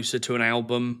bit closer to an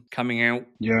album coming out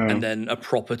Yeah. and then a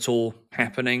proper tour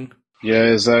happening. Yeah,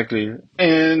 exactly.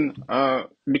 And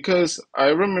because I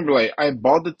remember, like, I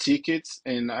bought the tickets,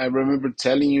 and I remember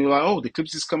telling you, like, oh, the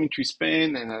Clips is coming to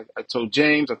Spain, and I told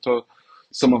James, I told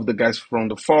some of the guys from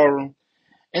the forum,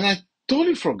 and I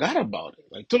totally forgot about it.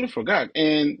 Like, totally forgot.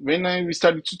 And when we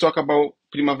started to talk about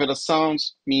Primavera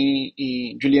Sounds,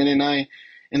 me, Julian, and I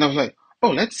was like, oh,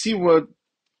 let's see what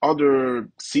other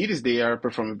cities they are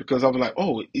performing, because I was like,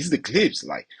 oh, it's the Clips.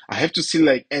 Like, I have to see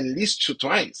like at least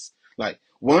twice. Like,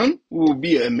 one will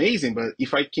be amazing, but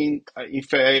if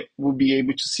I will be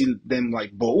able to see them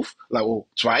like both, like, oh,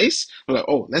 twice, I'm like,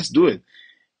 oh, let's do it.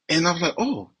 And I was like,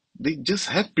 oh, they just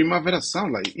had Primavera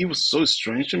Sound. Like, it was so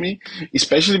strange to me,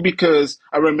 especially because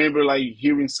I remember like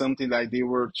hearing something like they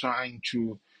were trying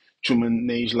to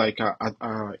manage like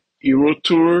a Euro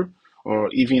tour or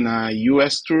even a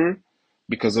US tour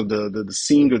because of the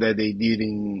single that they did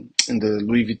in the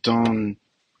Louis Vuitton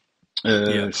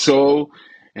Yeah. show.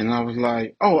 And I was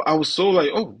like, oh, I was so like,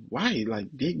 oh, why? Like,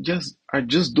 they just are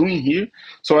just doing here.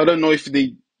 So I don't know if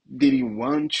they didn't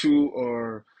want to,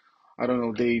 or I don't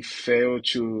know, they failed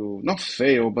to, not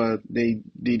fail, but they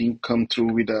didn't come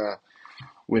through with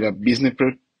a business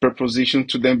proposition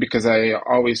to them, because I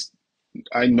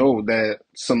know that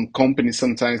some companies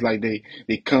sometimes like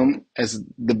they come as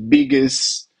the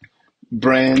biggest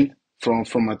brand for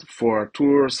a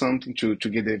tour or something to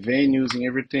get their venues and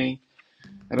everything.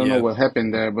 I don't know Yeah. what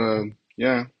happened there, but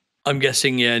yeah. I'm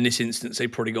guessing, in this instance, they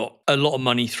probably got a lot of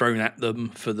money thrown at them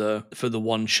for the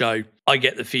one show. I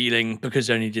get the feeling because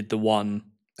they only did the one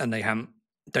and they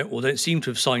don't seem to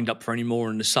have signed up for any more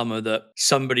in the summer, that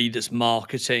somebody that's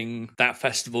marketing that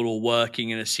festival or working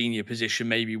in a senior position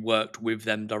maybe worked with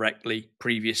them directly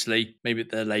previously, maybe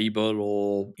at their label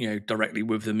or directly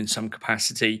with them in some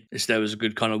capacity. If there was a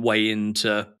good kind of way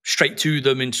into straight to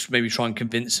them and maybe try and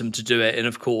convince them to do it. And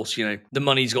of course, the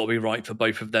money's got to be right for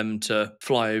both of them to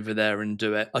fly over there and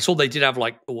do it. I saw they did have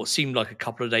what seemed like a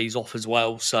couple of days off as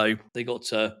well, so they got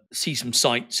to see some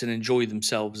sights and enjoy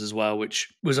themselves as well,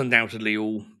 which was undoubtedly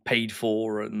all paid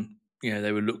for, and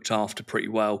they were looked after pretty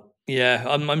well. Yeah,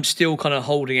 I'm still kind of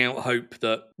holding out hope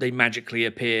that they magically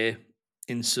appear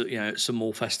in some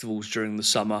more festivals during the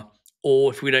summer,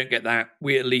 or if we don't get that,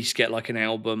 we at least get like an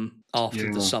album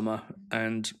after the Yeah. summer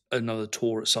and another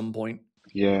tour at some point.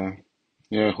 Yeah.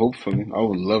 Yeah, hopefully. I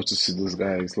would love to see those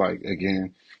guys like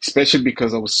again, especially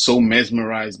because I was so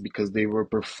mesmerized because they were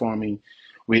performing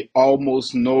with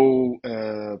almost no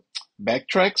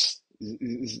backtracks.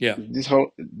 Yeah. This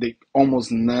whole they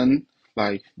almost none,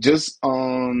 like just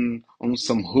on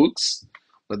some hooks,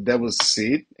 but that was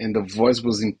it. And the voice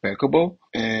was impeccable,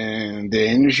 and the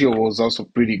energy was also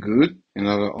pretty good. And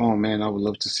I was like, oh man, I would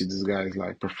love to see these guys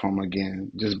like perform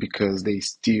again, just because they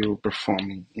still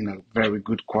performing in a very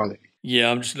good quality.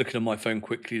 Yeah, I'm just looking at my phone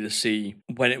quickly to see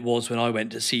when it was when I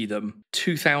went to see them.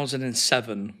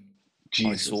 2007,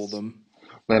 I saw Jesus. them.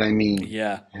 But I mean,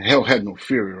 Yeah. hell had no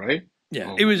fury, right?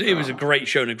 Yeah, Oh it my was a God. great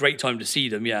show and a great time to see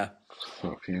them, yeah.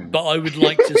 Fuck yeah. But I would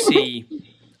like to see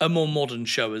a more modern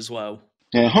show as well.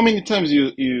 Yeah, how many times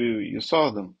you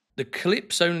saw them? The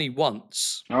Clipse only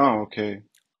once. Oh, okay.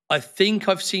 I think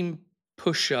I've seen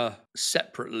Pusher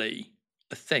separately.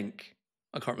 I think.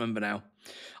 I can't remember now.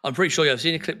 I'm pretty sure, yeah, I've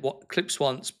seen Clipse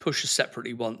once, Pusher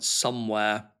separately once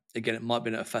somewhere. Again, it might have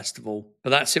been at a festival, but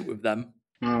that's it with them.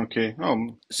 Oh, okay.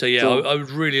 So yeah, So I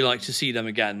would really like to see them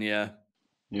again. Yeah.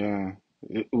 yeah,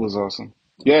 it was awesome.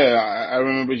 Yeah, I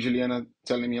remember Juliana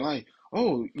telling me like,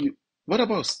 "Oh, what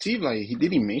about Steve? Like, he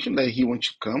didn't mention that he wants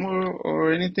to come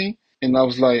or anything." And I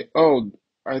was like, "Oh,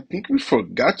 I think we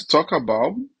forgot to talk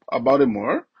about it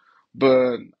more."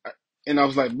 But and I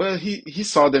was like, "But he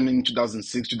saw them in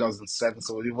 2006, 2007,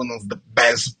 so it was one of the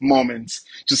best moments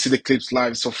to see the Clips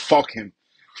live. So fuck him."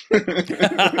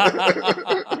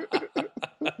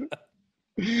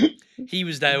 He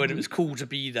was there when it was cool to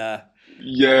be there.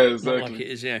 Yeah, Not like exactly. it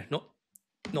is, not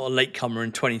a latecomer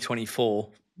in 2024.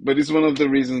 But it's one of the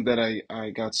reasons that I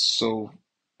got so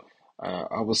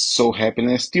I was so happy,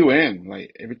 and I still am.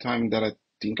 Like, every time that I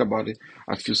think about it,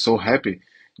 I feel so happy,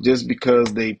 just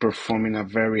because they perform in a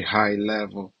very high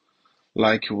level,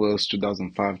 like it was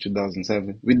 2005,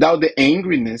 2007, without the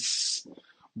angriness.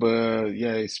 But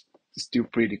yeah, it's still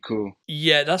pretty cool.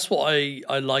 Yeah, that's what I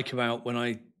like about when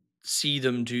I see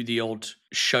them do the odd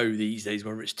show these days,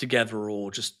 whether it's together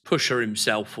or just Pusher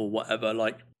himself or whatever,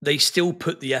 like they still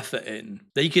put the effort in.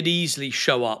 They could easily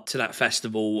show up to that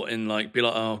festival and like be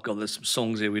like, oh god, there's some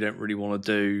songs here we don't really want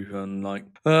to do, and like,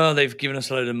 oh, they've given us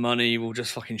a load of money, we'll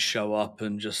just fucking show up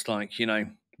and just like, you know,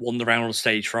 wander around on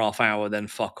stage for half hour, then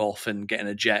fuck off and get in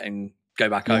a jet and go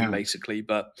back home, basically.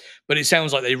 But it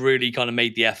sounds like they really kind of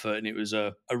made the effort, and it was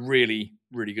a really,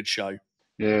 really good show.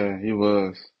 Yeah, it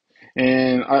was.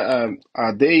 And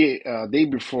a day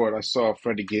before I saw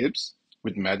Freddie Gibbs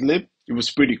with Madlib. It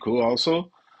was pretty cool also.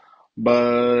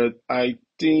 But I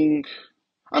think,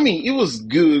 I mean, it was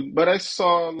good, but I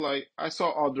saw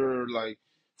other like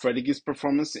Freddie Gibbs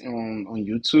performance on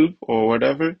YouTube or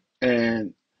whatever,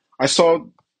 and I saw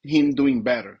him doing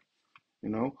better, you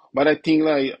know. But I think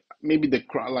like maybe the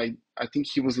crowd, like I think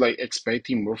he was like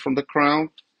expecting more from the crowd,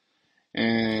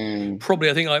 and Probably,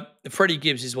 I think like Freddie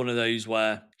Gibbs is one of those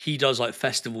where he does like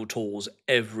festival tours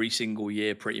every single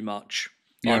year, pretty much.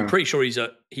 I'm yeah, pretty sure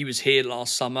he was here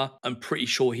last summer. I'm pretty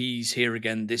sure he's here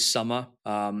again this summer.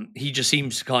 He just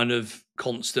seems to kind of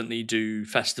constantly do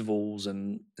festivals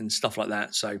and stuff like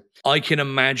that. So I can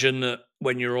imagine that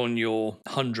when you're on your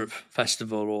 100th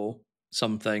festival or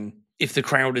something, if the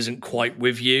crowd isn't quite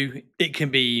with you, it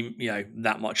can be, you know,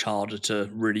 that much harder to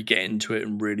really get into it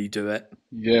and really do it.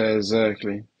 yeah,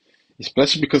 exactly.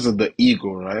 Especially because of the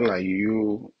ego, right? Like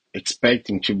you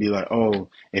expecting to be like, oh,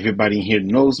 everybody in here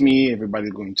knows me,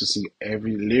 everybody's going to sing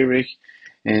every lyric,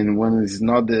 and when it's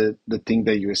not the thing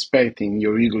that you're expecting,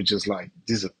 your ego just like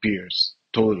disappears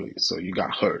totally. So you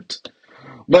got hurt.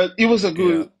 But Yeah. it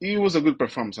was a good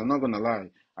performance. I'm not gonna lie.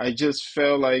 I just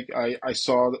felt like I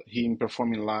saw him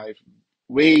performing live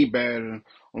way better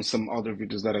on some other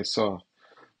videos that I saw.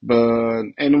 But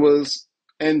and was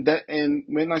and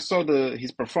when I saw the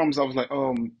his performance, I was like,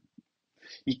 oh,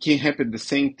 it can happen the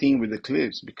same thing with the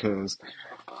Clipse because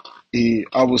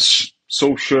I was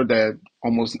so sure that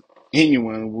almost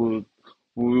anyone would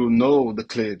know the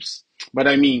Clipse. But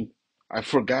I mean, I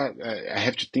forgot. I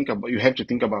have to think about. You have to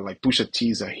think about like Pusha T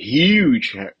is a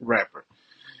huge rapper,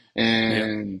 Yeah.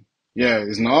 and yeah,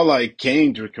 it's not like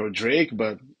Kendrick or Drake,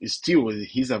 but it's still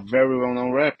he's a very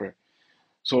well-known rapper.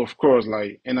 So of course,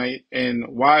 like, and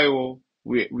while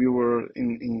we were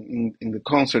in the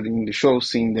concert in the show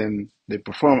seeing them they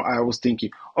perform, I was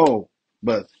thinking, oh,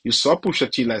 but you saw Pusha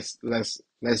T last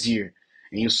year,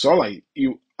 and you saw like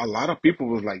you a lot of people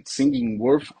was like singing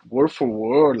word for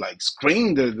word, like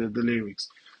screaming the lyrics.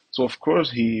 So of course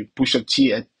he Pusha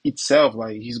T at itself,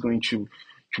 like he's going to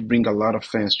bring a lot of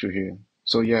fans to here.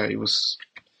 So yeah, it was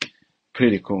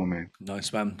pretty cool, man.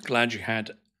 Nice, man. Glad you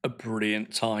had a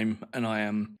brilliant time. And I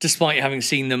am, despite having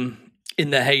seen them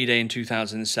in their heyday in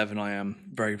 2007, I am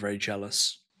very, very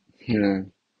jealous. Yeah,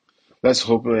 let's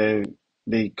hope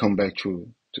they come back to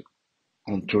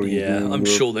on touring here Yeah, in I'm Europe.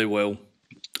 sure they will.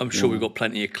 I'm sure we've Yeah, got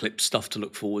plenty of Clipse stuff to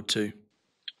look forward to.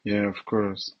 yeah, of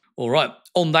course. All right.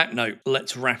 On that note,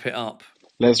 let's wrap it up.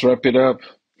 Let's wrap it up.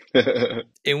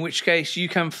 In which case, you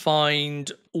can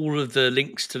find all of the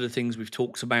links to the things we've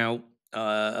talked about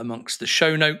amongst the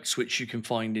show notes, which you can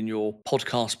find in your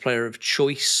podcast player of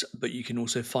choice, but you can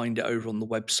also find it over on the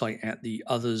website at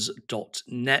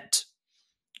theothers.net.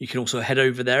 You can also head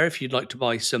over there if you'd like to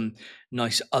buy some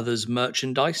nice Otherz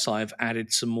merchandise. I've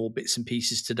added some more bits and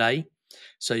pieces today,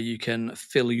 so you can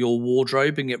fill your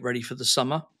wardrobe and get ready for the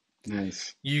summer.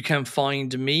 Nice. You can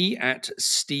find me at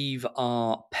Steve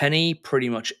R. Penny pretty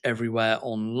much everywhere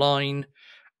online.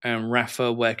 And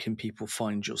Rafa, where can people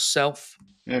find yourself?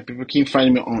 Yeah, people can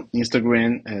find me on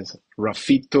Instagram as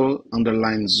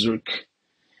Rafito_Zurk.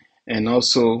 And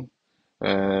also,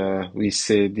 we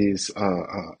say this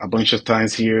a bunch of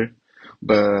times here,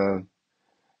 but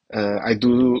I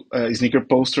do sneaker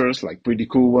posters, like pretty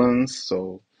cool ones.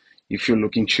 So if you're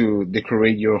looking to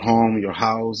decorate your home, your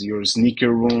house, your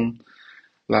sneaker room,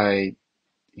 like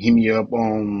hit me up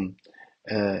on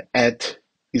at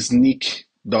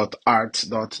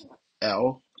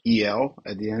sneak.art.l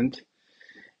at the end.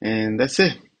 And that's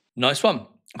it. Nice one.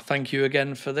 Thank you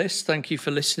again for this. Thank you for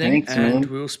listening, Thanks, and man.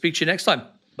 we will speak to you next time.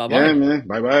 Bye Yeah, bye. man.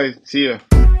 Bye bye. See ya.